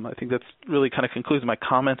 I think that's really kind of concludes my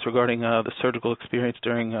comments regarding the surgical experience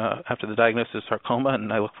after the diagnosis of sarcoma,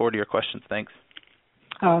 and I look forward to your questions. Thanks.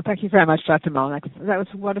 Oh, thank you very much, Dr. Mullen. That was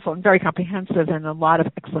wonderful and very comprehensive, and a lot of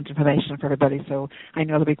excellent information for everybody. So I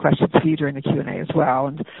know there'll be questions for you during the Q&A as well.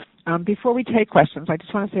 And before we take questions, I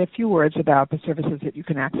just want to say a few words about the services that you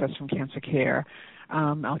can access from Cancer Care.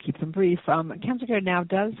 I'll keep them brief. Cancer Care now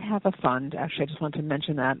does have a fund. Actually, I just want to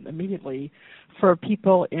mention that immediately, for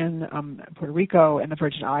people in Puerto Rico and the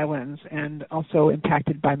Virgin Islands, and also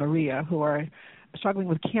impacted by Maria, who are struggling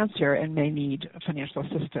with cancer and may need financial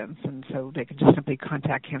assistance. And so they can just simply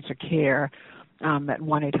contact Cancer Care at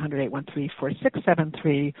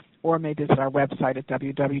 1-800-813-4673, or may visit our website at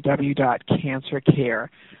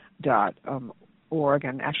www.cancercare.org.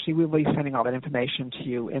 And actually, we will be sending all that information to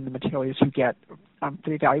you in the materials you get for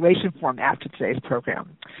the evaluation form after today's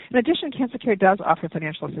program. In addition, Cancer Care does offer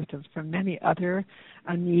financial assistance for many other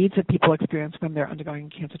needs that people experience when they're undergoing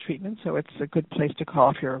cancer treatment, so it's a good place to call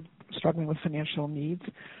if you're struggling with financial needs.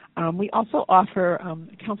 We also offer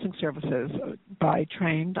counseling services by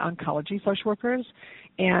trained oncology social workers,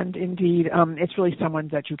 and indeed, it's really someone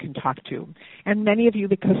that you can talk to. And many of you,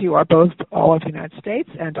 because you are both all over the United States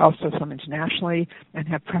and also some internationally and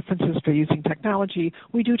have preferences for using technology,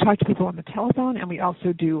 we do talk to people on the telephone, and we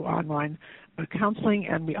also do online counseling,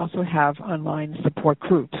 and we also have online support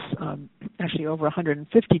groups, actually over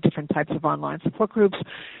 150 different types of online support groups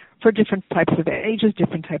for different types of ages,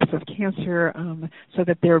 different types of cancer, so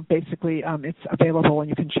that they're basically, it's available, and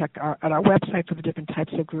you can check at our website for the different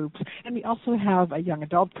types of groups. And we also have a young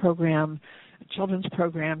adult program children's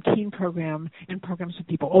program, teen program, and programs for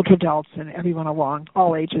people, older adults, and everyone along,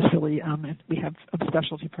 all ages really. And we have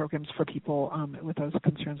specialty programs for people with those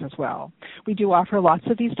concerns as well. We do offer lots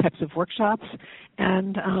of these types of workshops,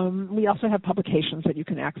 and we also have publications that you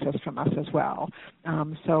can access from us as well.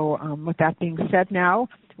 So with that being said now,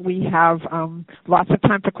 we have lots of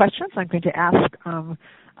time for questions. I'm going to ask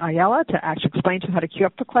Ayala to actually explain to you how to queue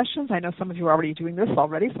up for questions. I know some of you are already doing this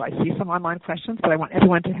already, so I see some online questions, but I want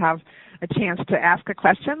everyone to have a chance to ask a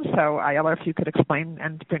question. So Ayala, if you could explain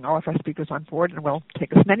and bring all of our speakers on board, and we'll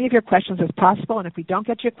take as many of your questions as possible. And if we don't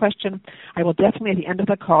get to your question, I will definitely at the end of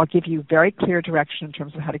the call give you very clear direction in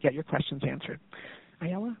terms of how to get your questions answered.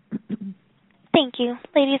 Ayala? Thank you.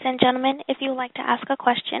 Ladies and gentlemen, if you would like to ask a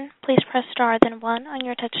question, please press star then 1 on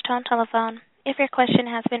your touch-tone telephone. If your question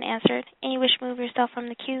has been answered and you wish to move yourself from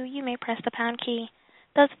the queue, you may press the pound key.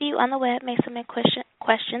 Those of you on the web may submit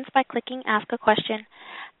questions by clicking Ask a Question.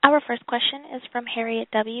 Our first question is from Harriet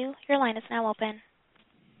W. Your line is now open.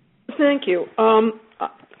 Thank you.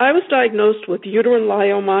 I was diagnosed with uterine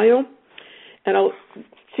leiomyo, and a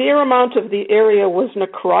fair amount of the area was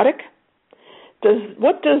necrotic.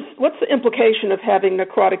 What's the implication of having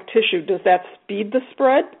necrotic tissue? Does that speed the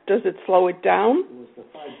spread? Does it slow it down? It was the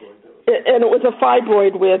fibroid. And it was a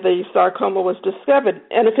fibroid where the sarcoma was discovered.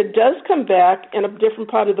 And if it does come back in a different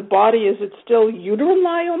part of the body, is it still uterine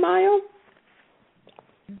leiomyo?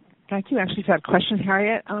 Thank you. Actually, for that question,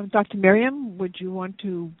 Harriet. Dr. Miriam, would you want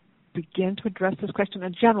to begin to address this question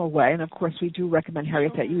in a general way? And, of course, we do recommend,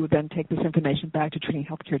 Harriet, that you would then take this information back to treating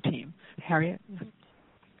healthcare team. Harriet?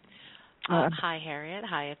 Hi, Harriet.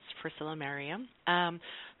 Hi, it's Priscilla Merriam.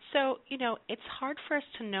 So, it's hard for us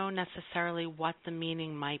to know necessarily what the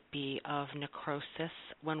meaning might be of necrosis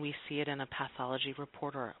when we see it in a pathology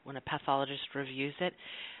report or when a pathologist reviews it.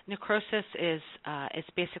 Necrosis is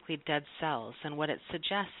basically dead cells, and what it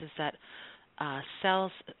suggests is that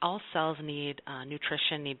all cells need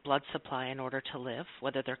nutrition, need blood supply in order to live,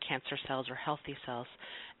 whether they're cancer cells or healthy cells.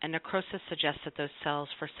 And necrosis suggests that those cells,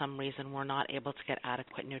 for some reason, were not able to get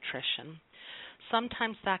adequate nutrition.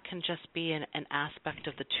 Sometimes that can just be an aspect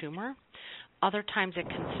of the tumor. Other times it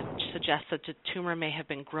can suggest that the tumor may have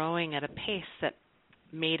been growing at a pace that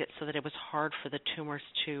made it so that it was hard for the tumors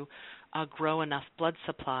to grow enough blood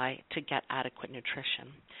supply to get adequate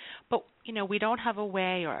nutrition. But, we don't have a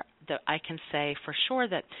way or that I can say for sure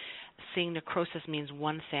that seeing necrosis means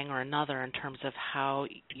one thing or another in terms of how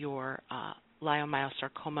your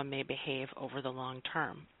leiomyosarcoma may behave over the long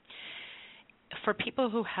term. For people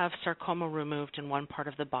who have sarcoma removed in one part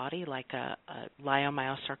of the body, like a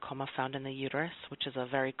leiomyosarcoma found in the uterus, which is a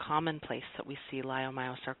very common place that we see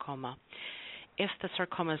leiomyosarcoma, if the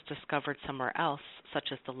sarcoma is discovered somewhere else, such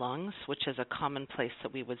as the lungs, which is a common place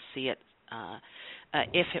that we would see it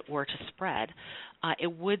if it were to spread,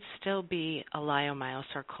 it would still be a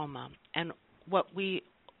leiomyosarcoma. And what we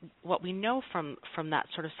know from that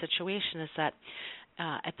sort of situation is that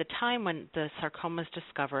at the time when the sarcoma is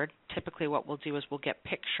discovered, typically what we'll do is we'll get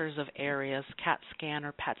pictures of areas, CAT scan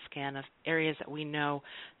or PET scan, of areas that we know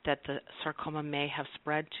that the sarcoma may have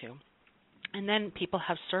spread to. And then people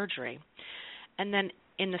have surgery. And then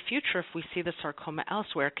in the future, if we see the sarcoma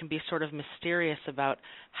elsewhere, it can be sort of mysterious about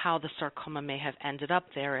how the sarcoma may have ended up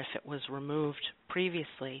there if it was removed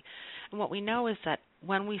previously. And what we know is that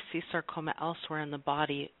when we see sarcoma elsewhere in the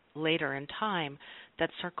body later in time, that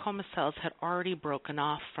sarcoma cells had already broken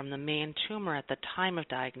off from the main tumor at the time of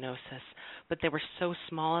diagnosis, but they were so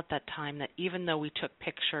small at that time that even though we took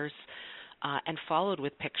pictures and followed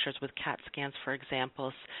with pictures with CAT scans, for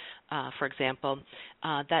example,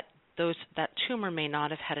 that tumor may not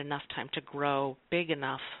have had enough time to grow big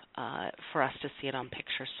enough for us to see it on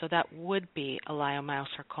pictures. So that would be a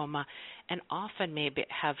leiomyosarcoma and often maybe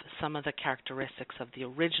have some of the characteristics of the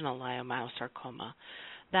original leiomyosarcoma.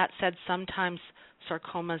 That said, sometimes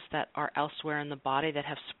sarcomas that are elsewhere in the body that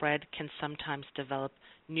have spread can sometimes develop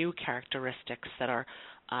new characteristics that are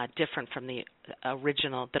different from the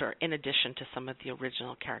original, that are in addition to some of the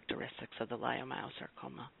original characteristics of the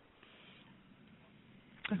leiomyosarcoma.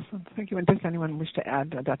 Excellent. Thank you. And does anyone wish to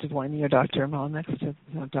add, Dr. Delaney or Dr. Molinex, to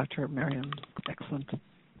Dr. Merriam's excellent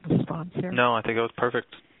response here? No, I think it was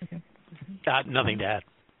perfect. Okay. Nothing to add.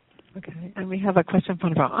 Okay. And we have a question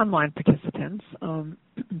from one of our online participants. I'm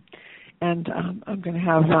going to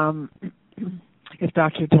have, if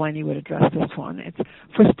Dr. Delaney would address this one. It's,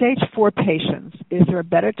 for stage 4 patients, is there a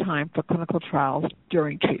better time for clinical trials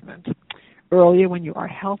during treatment? Earlier when you are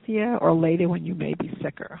healthier or later when you may be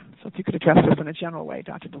sicker? So if you could address this in a general way,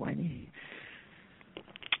 Dr. Delaney.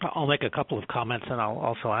 I'll make a couple of comments, and I'll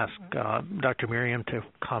also ask Dr. Miriam to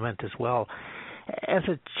comment as well. As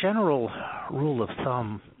a general rule of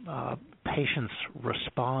thumb, patients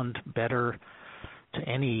respond better to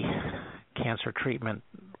any cancer treatment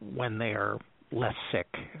when they are less sick,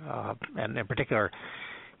 and in particular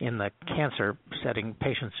in the cancer setting,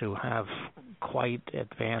 patients who have quite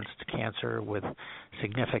advanced cancer with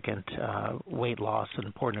significant weight loss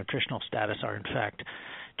and poor nutritional status are in fact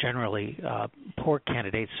generally poor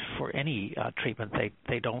candidates for any treatment.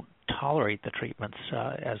 They don't tolerate the treatments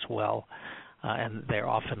as well, and they're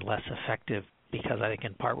often less effective because I think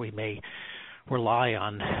in part we may rely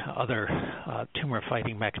on other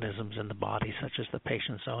tumor-fighting mechanisms in the body, such as the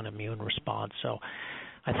patient's own immune response. So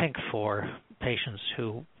I think for patients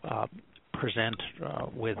who present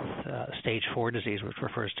with stage 4 disease, which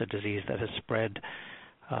refers to disease that has spread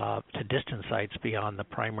to distant sites beyond the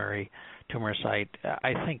primary tumor site,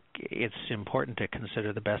 I think it's important to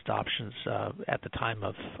consider the best options at the time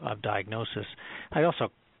of diagnosis. I also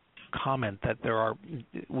comment that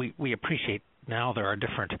we appreciate now there are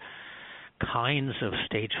different kinds of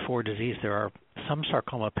stage 4 disease. There are some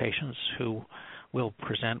sarcoma patients who will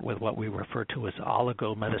present with what we refer to as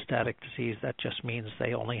oligometastatic disease. That just means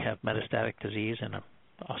they only have metastatic disease in a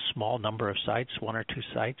small number of sites, 1 or 2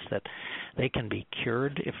 sites, that they can be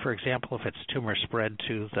cured. If, for example, if it's tumor spread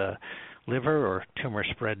to the liver or tumor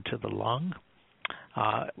spread to the lung,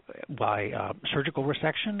 by surgical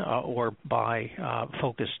resection or by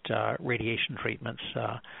focused radiation treatments.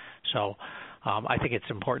 So I think it's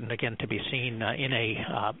important, again, to be seen in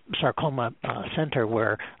a sarcoma center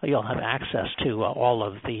where you'll have access to all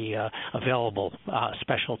of the available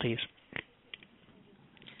specialties.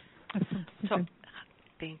 So,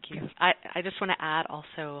 thank you. I just want to add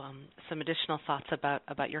also some additional thoughts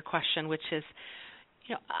about your question, which is,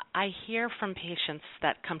 I hear from patients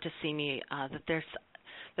that come to see me that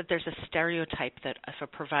there's a stereotype that if a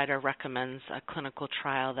provider recommends a clinical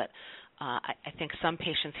trial, that I think some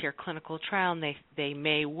patients hear clinical trial and they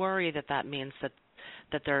may worry that means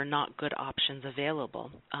that there are not good options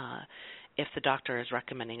available if the doctor is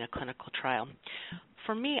recommending a clinical trial.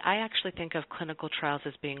 For me, I actually think of clinical trials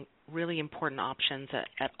as being really important options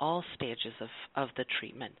at all stages of the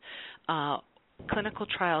treatment. Clinical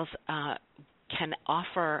trials can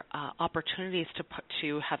offer opportunities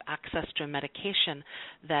to have access to a medication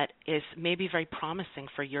that is maybe very promising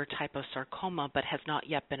for your type of sarcoma but has not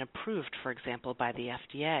yet been approved, for example, by the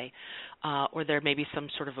FDA. Or there may be some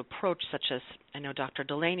sort of approach, such as I know Dr.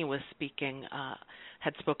 Delaney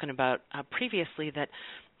had spoken about previously, that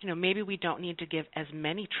maybe we don't need to give as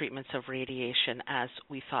many treatments of radiation as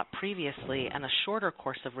we thought previously, and a shorter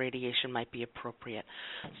course of radiation might be appropriate.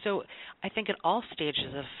 So I think at all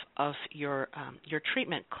stages of your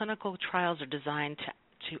treatment, clinical trials are designed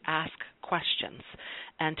to ask questions,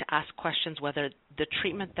 and to ask questions whether the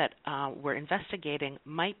treatment that we're investigating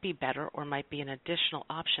might be better or might be an additional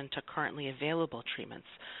option to currently available treatments.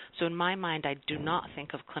 So in my mind, I do not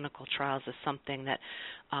think of clinical trials as something that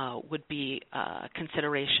would be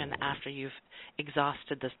consideration after you've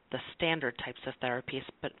exhausted the standard types of therapies,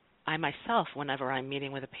 but I myself, whenever I'm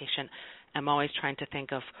meeting with a patient, am always trying to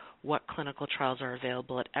think of what clinical trials are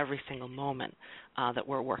available at every single moment that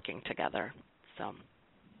we're working together. So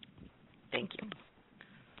thank you.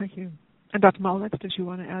 Thank you. And Dr. Molnitz, did you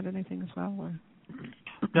want to add anything as well? Or?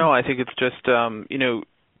 No, I think it's just,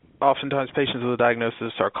 oftentimes patients with a diagnosis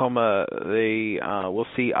of sarcoma, they will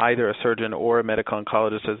see either a surgeon or a medical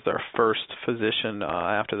oncologist as their first physician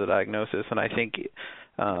after the diagnosis. And I think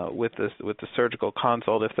with the surgical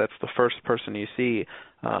consult, if that's the first person you see,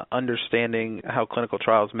 understanding how clinical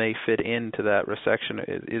trials may fit into that resection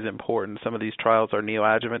is important. Some of these trials are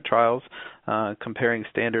neoadjuvant trials, comparing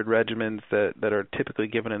standard regimens that are typically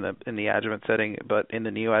given in the adjuvant setting, but in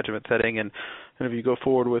the neoadjuvant setting. And if you go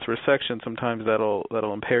forward with resection, sometimes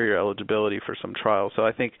that'll impair your eligibility for some trials. So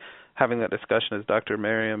I think having that discussion, as Dr.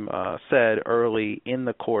 Merriam said, early in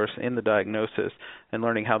the course, in the diagnosis, and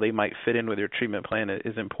learning how they might fit in with your treatment plan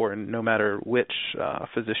is important, no matter which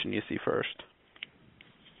physician you see first.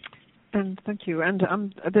 And thank you. And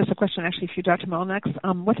there's a question actually for you, Dr.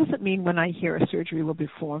 Molnitz. What does it mean when I hear a surgery will be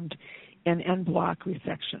performed in en-bloc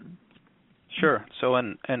resection? Sure. So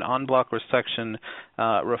an en-bloc resection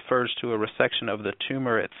refers to a resection of the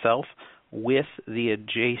tumor itself with the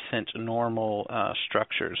adjacent normal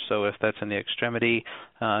structures. So if that's in the extremity,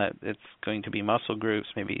 it's going to be muscle groups,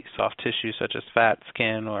 maybe soft tissue such as fat,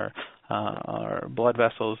 skin, or blood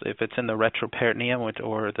vessels. If it's in the retroperitoneum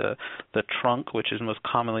or the trunk, which is most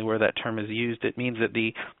commonly where that term is used, it means that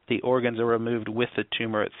the organs are removed with the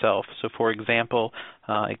tumor itself. So for example,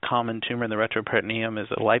 a common tumor in the retroperitoneum is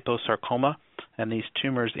a liposarcoma, and these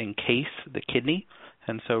tumors encase the kidney.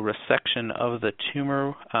 And so resection of the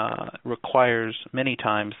tumor requires many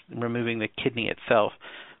times removing the kidney itself.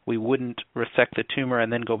 we wouldn't resect the tumor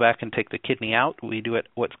and then go back and take the kidney out. We do it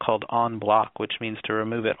what's called en bloc, which means to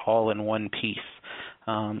remove it all in one piece.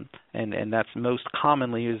 And that's most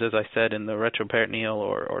commonly used, as I said, in the retroperitoneal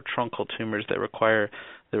or truncal tumors that require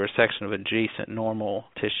the resection of adjacent normal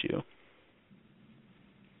tissue.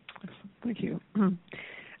 Thank you.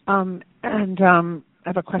 I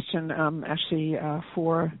have a question actually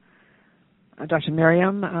for Dr.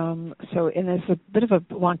 Miriam. It's a bit of a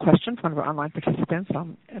long question from one of our online participants.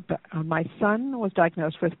 My son was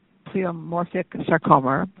diagnosed with pleomorphic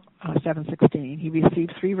sarcoma, 7/16. He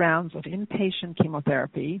received 3 rounds of inpatient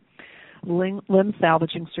chemotherapy, limb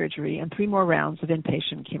salvaging surgery, and 3 more rounds of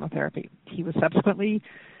inpatient chemotherapy. He was subsequently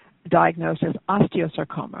diagnosed as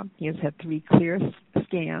osteosarcoma. He has had 3 clear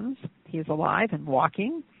scans. He is alive and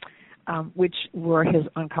walking, which were his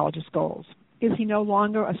oncologist goals. Is he no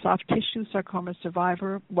longer a soft tissue sarcoma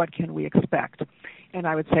survivor? What can we expect? And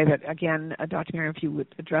I would say that, again, Dr. Miriam, if you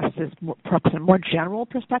would address this perhaps in a more general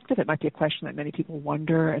perspective, it might be a question that many people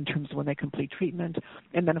wonder in terms of when they complete treatment.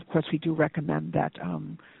 And then, of course, we do recommend that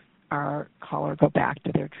our caller go back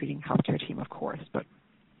to their treating healthcare team, of course. But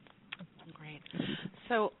great.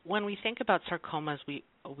 So when we think about sarcomas,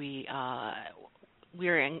 we are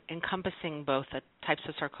encompassing both the types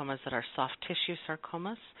of sarcomas that are soft tissue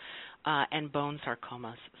sarcomas and bone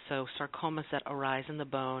sarcomas. So sarcomas that arise in the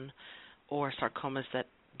bone or sarcomas that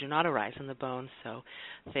do not arise in the bone, so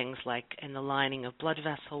things like in the lining of blood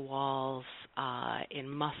vessel walls, in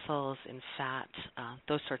muscles, in fat,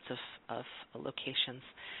 those sorts of locations.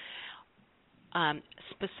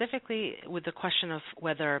 Specifically with the question of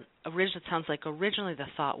whether, it sounds like originally the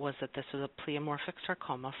thought was that this was a pleomorphic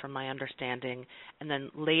sarcoma from my understanding, and then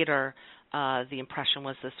later the impression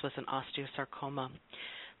was this was an osteosarcoma.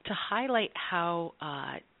 To highlight how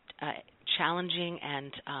challenging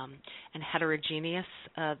and heterogeneous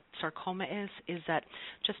sarcoma is that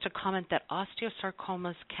just to comment that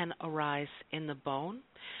osteosarcomas can arise in the bone,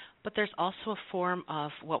 but there's also a form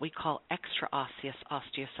of what we call extraosseous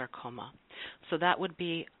osteosarcoma. So that would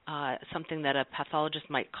be something that a pathologist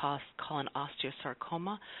might call an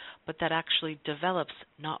osteosarcoma, but that actually develops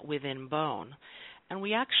not within bone. And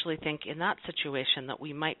we actually think in that situation that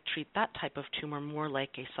we might treat that type of tumor more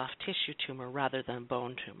like a soft tissue tumor rather than a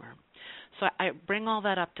bone tumor. So I bring all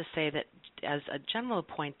that up to say that as a general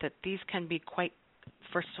point that these can be quite,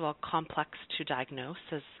 first of all, complex to diagnose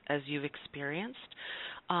as you've experienced.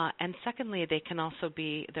 And secondly, they can also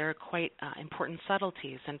be, there are quite important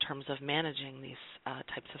subtleties in terms of managing these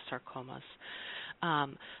types of sarcomas.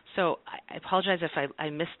 So I apologize if I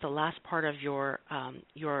missed the last part of your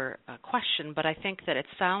question, but I think that it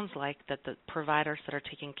sounds like that the providers that are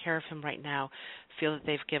taking care of him right now feel that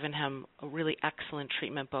they've given him a really excellent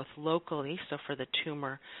treatment both locally, so for the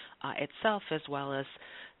tumor itself, as well as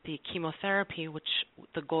the chemotherapy, which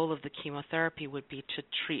the goal of the chemotherapy would be to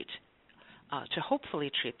treat, to hopefully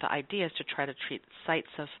treat. The idea is to try to treat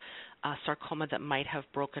sites of sarcoma that might have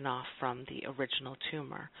broken off from the original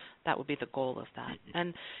tumor. That would be the goal of that.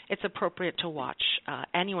 And it's appropriate to watch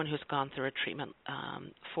anyone who's gone through a treatment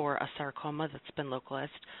for a sarcoma that's been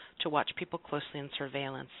localized, to watch people closely in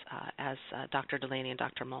surveillance, as Dr. Delaney and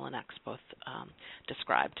Dr. Molinex both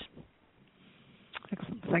described.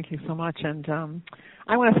 Excellent. Thank you so much. And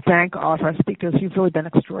I want to thank all of our speakers. You've really been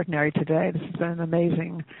extraordinary today. This has been an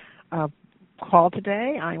amazing call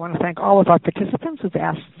today. I want to thank all of our participants who've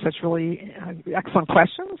asked such really excellent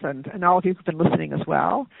questions, and all of you who've been listening as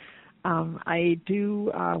well. I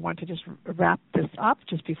do want to just wrap this up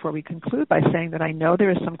just before we conclude by saying that I know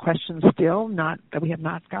there are some questions still that we have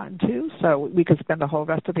not gotten to, so we could spend the whole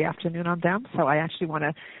rest of the afternoon on them. So I actually want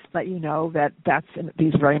to let you know that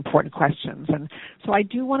these are very important questions. And so I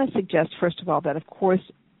do want to suggest, first of all, that of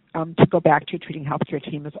course to go back to your treating healthcare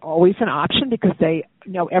team is always an option because they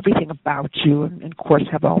know everything about you and of course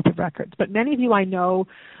have all the records. But many of you I know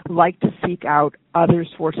like to seek out other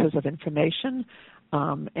sources of information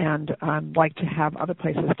and like to have other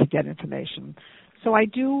places to get information. So I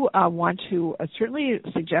do want to certainly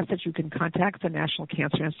suggest that you can contact the National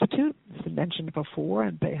Cancer Institute, as I mentioned before,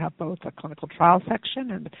 and they have both a clinical trial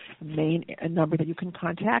section and a number that you can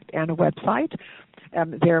contact and a website.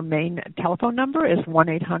 Their main telephone number is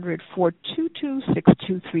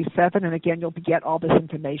 1-800-422-6237, and again, you'll get all this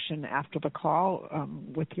information after the call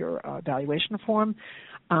with your evaluation form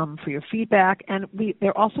for your feedback. And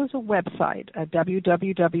there also is a website at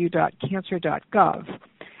www.cancer.gov.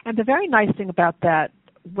 And the very nice thing about that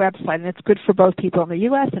website, and it's good for both people in the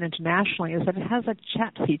U.S. and internationally, is that it has a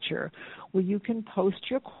chat feature where you can post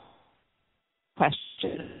your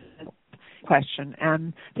question question,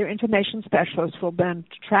 and their information specialist will then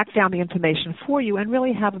track down the information for you and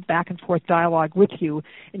really have a back and forth dialogue with you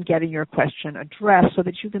in getting your question addressed so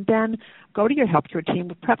that you can then go to your healthcare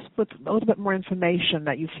team perhaps with a little bit more information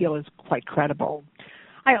that you feel is quite credible.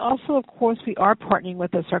 I also, of course, we are partnering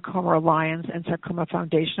with the Sarcoma Alliance and Sarcoma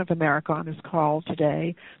Foundation of America on this call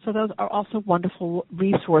today. So those are also wonderful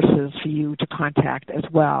resources for you to contact as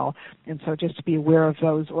well. And so just to be aware of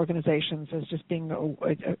those organizations as just being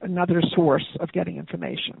another source of getting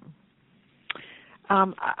information.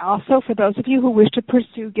 Also, for those of you who wish to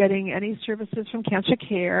pursue getting any services from Cancer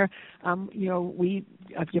Care,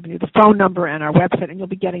 I've given you the phone number and our website, and you'll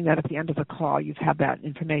be getting that at the end of the call. You've had that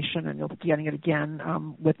information, and you'll be getting it again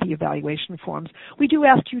with the evaluation forms. We do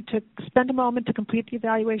ask you to spend a moment to complete the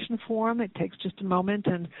evaluation form. It takes just a moment,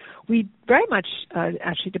 and we very much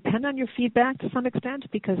actually depend on your feedback to some extent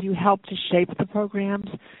because you help to shape the programs.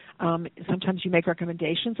 Sometimes you make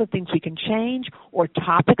recommendations of things we can change or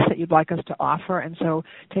topics that you'd like us to offer, and so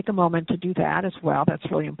take a moment to do that as well. That's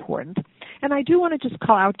really important. And I do want to just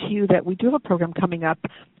call out to you that we do have a program coming up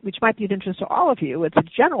which might be of interest to all of you. It's a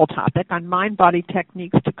general topic on mind-body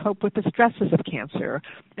techniques to cope with the stresses of cancer.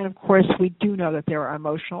 And, of course, we do know that there are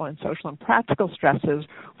emotional and social and practical stresses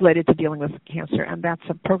related to dealing with cancer, and that's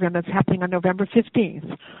a program that's happening on November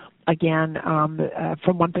 15th. Again,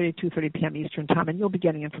 from 1:30 to 2:30 p.m. Eastern Time, and you'll be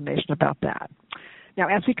getting information about that. Now,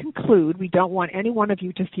 as we conclude, we don't want any one of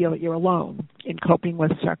you to feel that you're alone in coping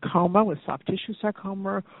with sarcoma, with soft tissue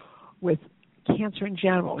sarcoma, with cancer in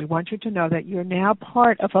general. We want you to know that you're now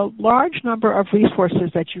part of a large number of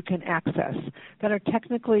resources that you can access that are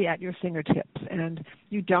technically at your fingertips, and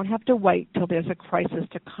you don't have to wait till there's a crisis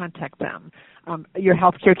to contact them. Your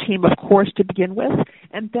healthcare team, of course, to begin with,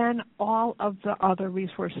 and then all of the other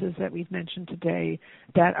resources that we've mentioned today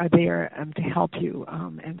that are there to help you.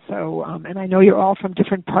 And I know you're all from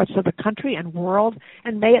different parts of the country and world,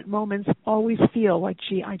 and may at moments always feel like,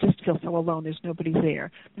 gee, I just feel so alone, there's nobody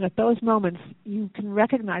there. And at those moments, you can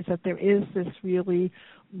recognize that there is this really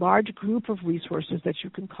large group of resources that you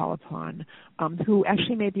can call upon who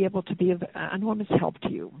actually may be able to be of enormous help to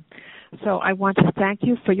you. So I want to thank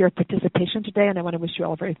you for your participation today, and I want to wish you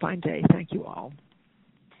all a very fine day. Thank you all.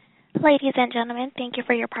 Ladies and gentlemen, thank you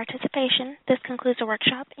for your participation. This concludes the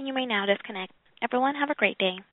workshop, and you may now disconnect. Everyone, have a great day.